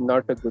is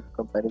not a good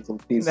comparison.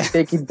 Please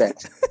take it back.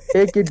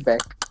 Take it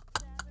back.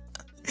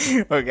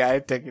 Okay, I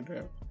take it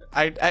back.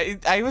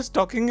 I was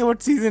talking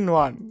about season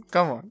 1.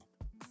 Come on.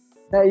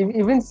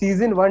 Even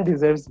season 1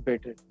 deserves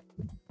better.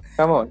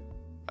 Come on.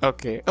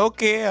 Okay. I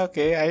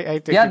take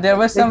it. Yeah, there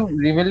were some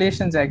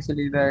revelations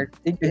actually that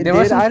there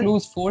were some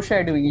clues,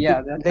 foreshadowing.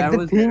 Yeah,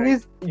 the thing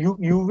is, you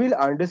will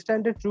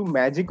understand the true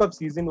magic of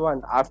season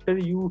 1 after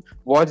you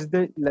watch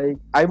the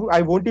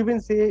I won't even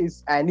say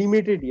it's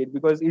animated yet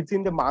because it's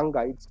in the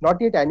manga. It's not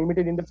yet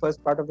animated in the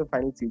first part of the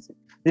final season.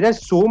 There are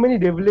so many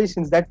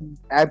revelations that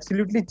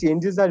absolutely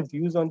changes our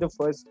views on the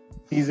first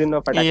season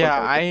of Attack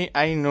on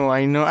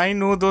Titan. I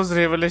know those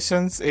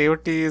revelations.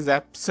 AOT is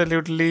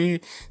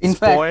absolutely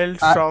spoiled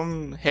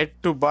from head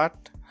to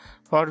butt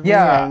for me.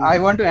 Yeah, I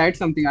want to add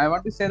something. I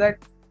want to say that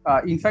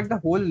in fact the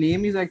whole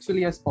name is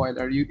actually a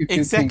spoiler.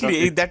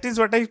 Exactly, that is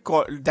what I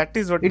call. That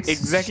is what it's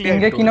exactly.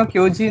 Shingeki no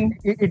Kyojin.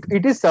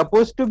 It is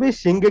supposed to be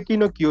Shingeki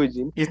no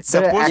Kyojin. It's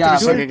supposed to be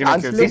Shingeki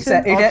no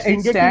Kyojin.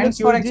 It stands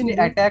for actually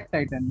Attack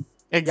Titan.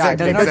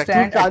 Exactly. Yeah, the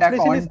true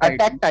translation is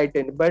Attack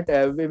Titan. But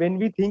when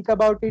we think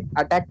about it,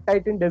 Attack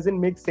Titan doesn't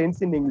make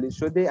sense in English,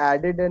 so they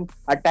added an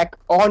attack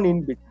on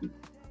in between.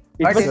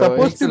 It was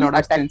supposed to be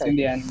Attack Titan. In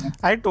the anime.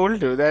 I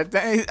told you that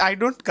I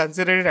don't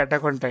consider it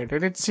Attack on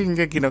Titan. It's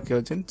Shingeki no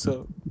Kyojin.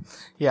 So,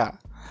 yeah.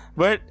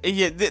 But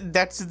yeah,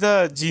 that's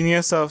the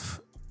genius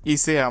of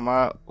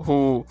Isayama,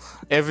 who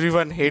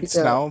everyone hates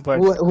now. But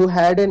who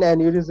had an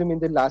aneurysm in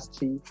the last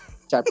 3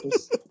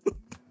 chapters.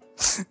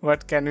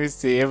 What can we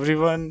say?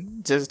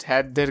 Everyone just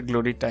had their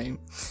glory time.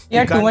 He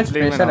had too much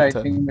pressure, I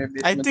think.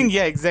 Maybe.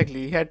 Yeah,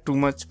 exactly. He had too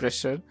much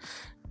pressure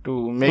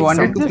to make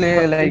wanted to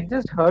play it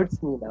just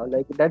hurts me now.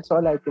 That's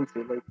all I can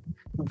say.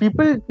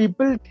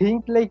 People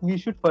think we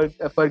should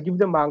forgive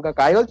the mangaka.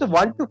 I also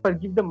want to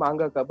forgive the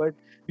mangaka, but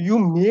you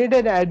made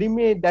an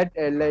anime that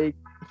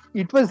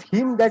it was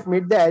him that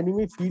made the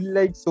anime feel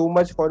like so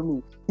much for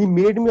me. He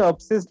made me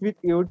obsessed with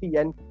AOT,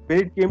 and when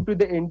it came to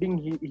the ending,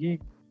 he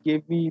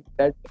gave me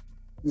that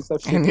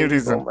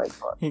aneurysm. Oh my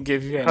God. He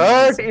gave you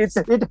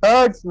aneurysm. It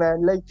hurts,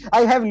 man.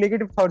 I have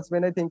negative thoughts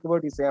when I think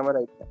about Isayama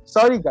right now.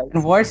 Sorry, guys.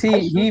 And worse,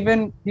 he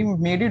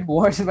made it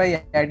worse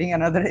by adding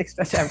another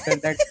extra chapter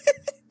that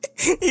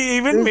he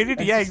even made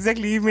it. Yeah,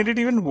 exactly. He made it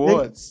even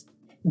worse.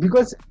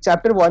 because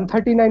chapter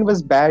 139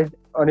 was bad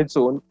on its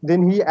own.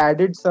 Then he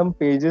added some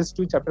pages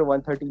to chapter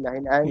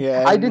 139, and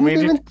Yeah, I and didn't made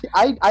even it.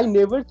 I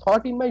never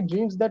thought in my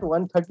dreams that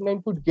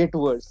 139 could get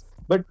worse.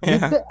 But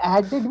with Yeah. the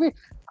added way,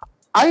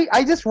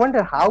 I just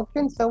wonder how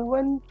can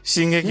someone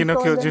Shingeki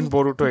no sit on Kyojin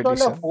Boruto sit on a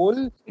edition.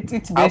 whole It's how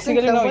can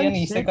basically no someone an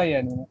shit- isekai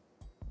anime.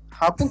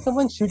 how can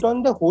someone shit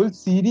on the whole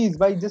series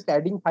by just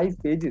adding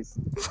 5 pages?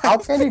 How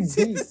can it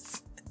be?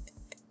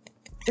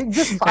 Like,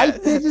 just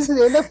 5 pages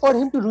is enough for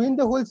him to ruin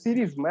the whole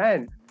series,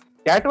 man.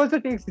 That also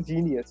takes a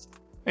genius.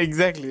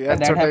 Exactly. But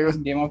That's that what I happens was.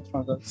 in Game of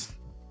Thrones also.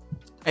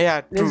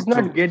 Yeah, true. Let's not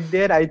True. get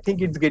there. I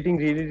think it's getting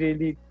really,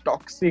 really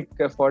toxic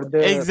for the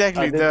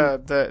Exactly. other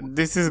The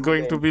this is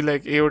going to be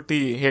like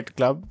AOT hate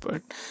club,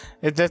 but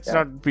let's Yeah.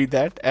 not be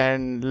that.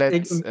 And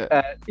let's.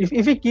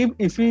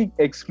 if we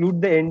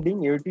exclude the ending,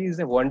 AOT is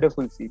a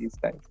wonderful series,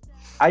 guys.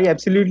 I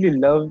absolutely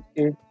love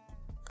it.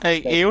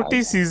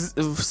 AOT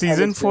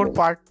season 4 explained it.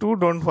 part 2.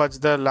 Don't watch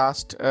the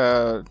last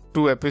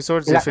 2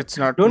 episodes if it's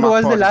not Don't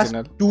watch Mappa the last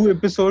original. 2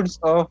 episodes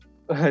of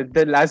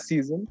the last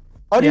season,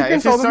 or Yeah, you can if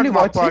it's not probably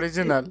watch Mappa it.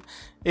 original,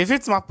 if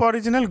it's Mappa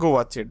original, go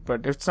watch it.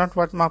 But if it's not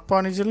what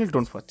Mappa original,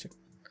 don't watch it.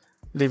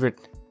 Leave it.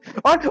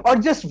 Or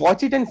just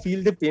watch it and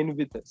feel the pain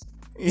with us.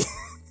 Or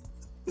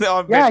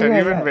Yeah, better, yeah,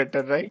 even yeah.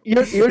 better, right?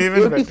 Even Even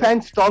AOT better.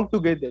 fans strong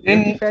together.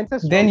 Then- AOT fans are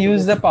strong Then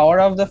use together. the power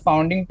of the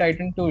founding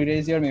titan to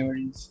erase your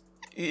memories.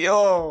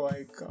 Oh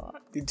my god.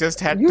 You just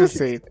had You to should-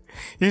 say it.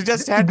 You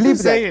just had to Bleep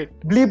say that.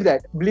 it.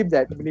 Bleep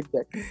that.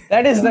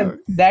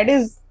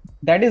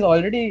 That is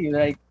already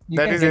like you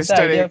That can is get Easter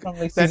the idea egg. from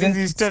like That season, is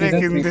Easter egg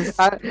season in 3. this.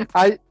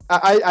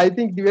 I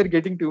think we are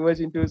getting too much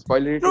into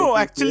spoiler. No,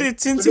 actually,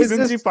 it's in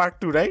season 3 part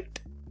 2, right?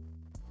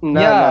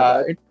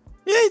 Yeah, It,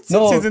 Yeah, it's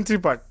No. in season 3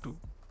 part 2.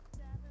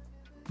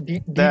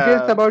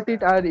 details about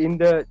it are in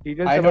the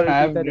details I about don't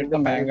have it are in read the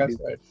final manga.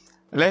 season.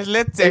 So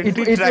Let's end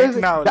it, right was-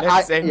 now. the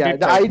Let's i- end yeah, it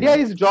the right idea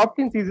now. is dropped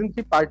in season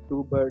 3 part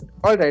 2, but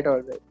all right.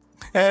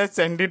 Let's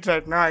end it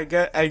right now.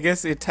 I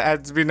guess it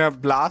has been a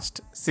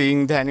blast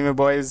seeing the Anime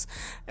Boys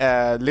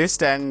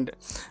list, and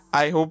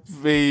I hope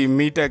we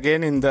meet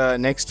again in the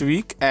next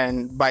week.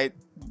 And by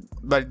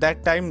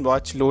that time,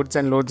 watch loads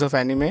and loads of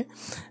anime,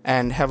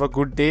 and have a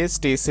good day.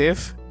 Stay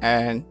safe,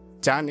 and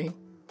Johnny,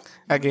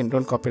 again,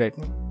 don't copyright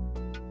me.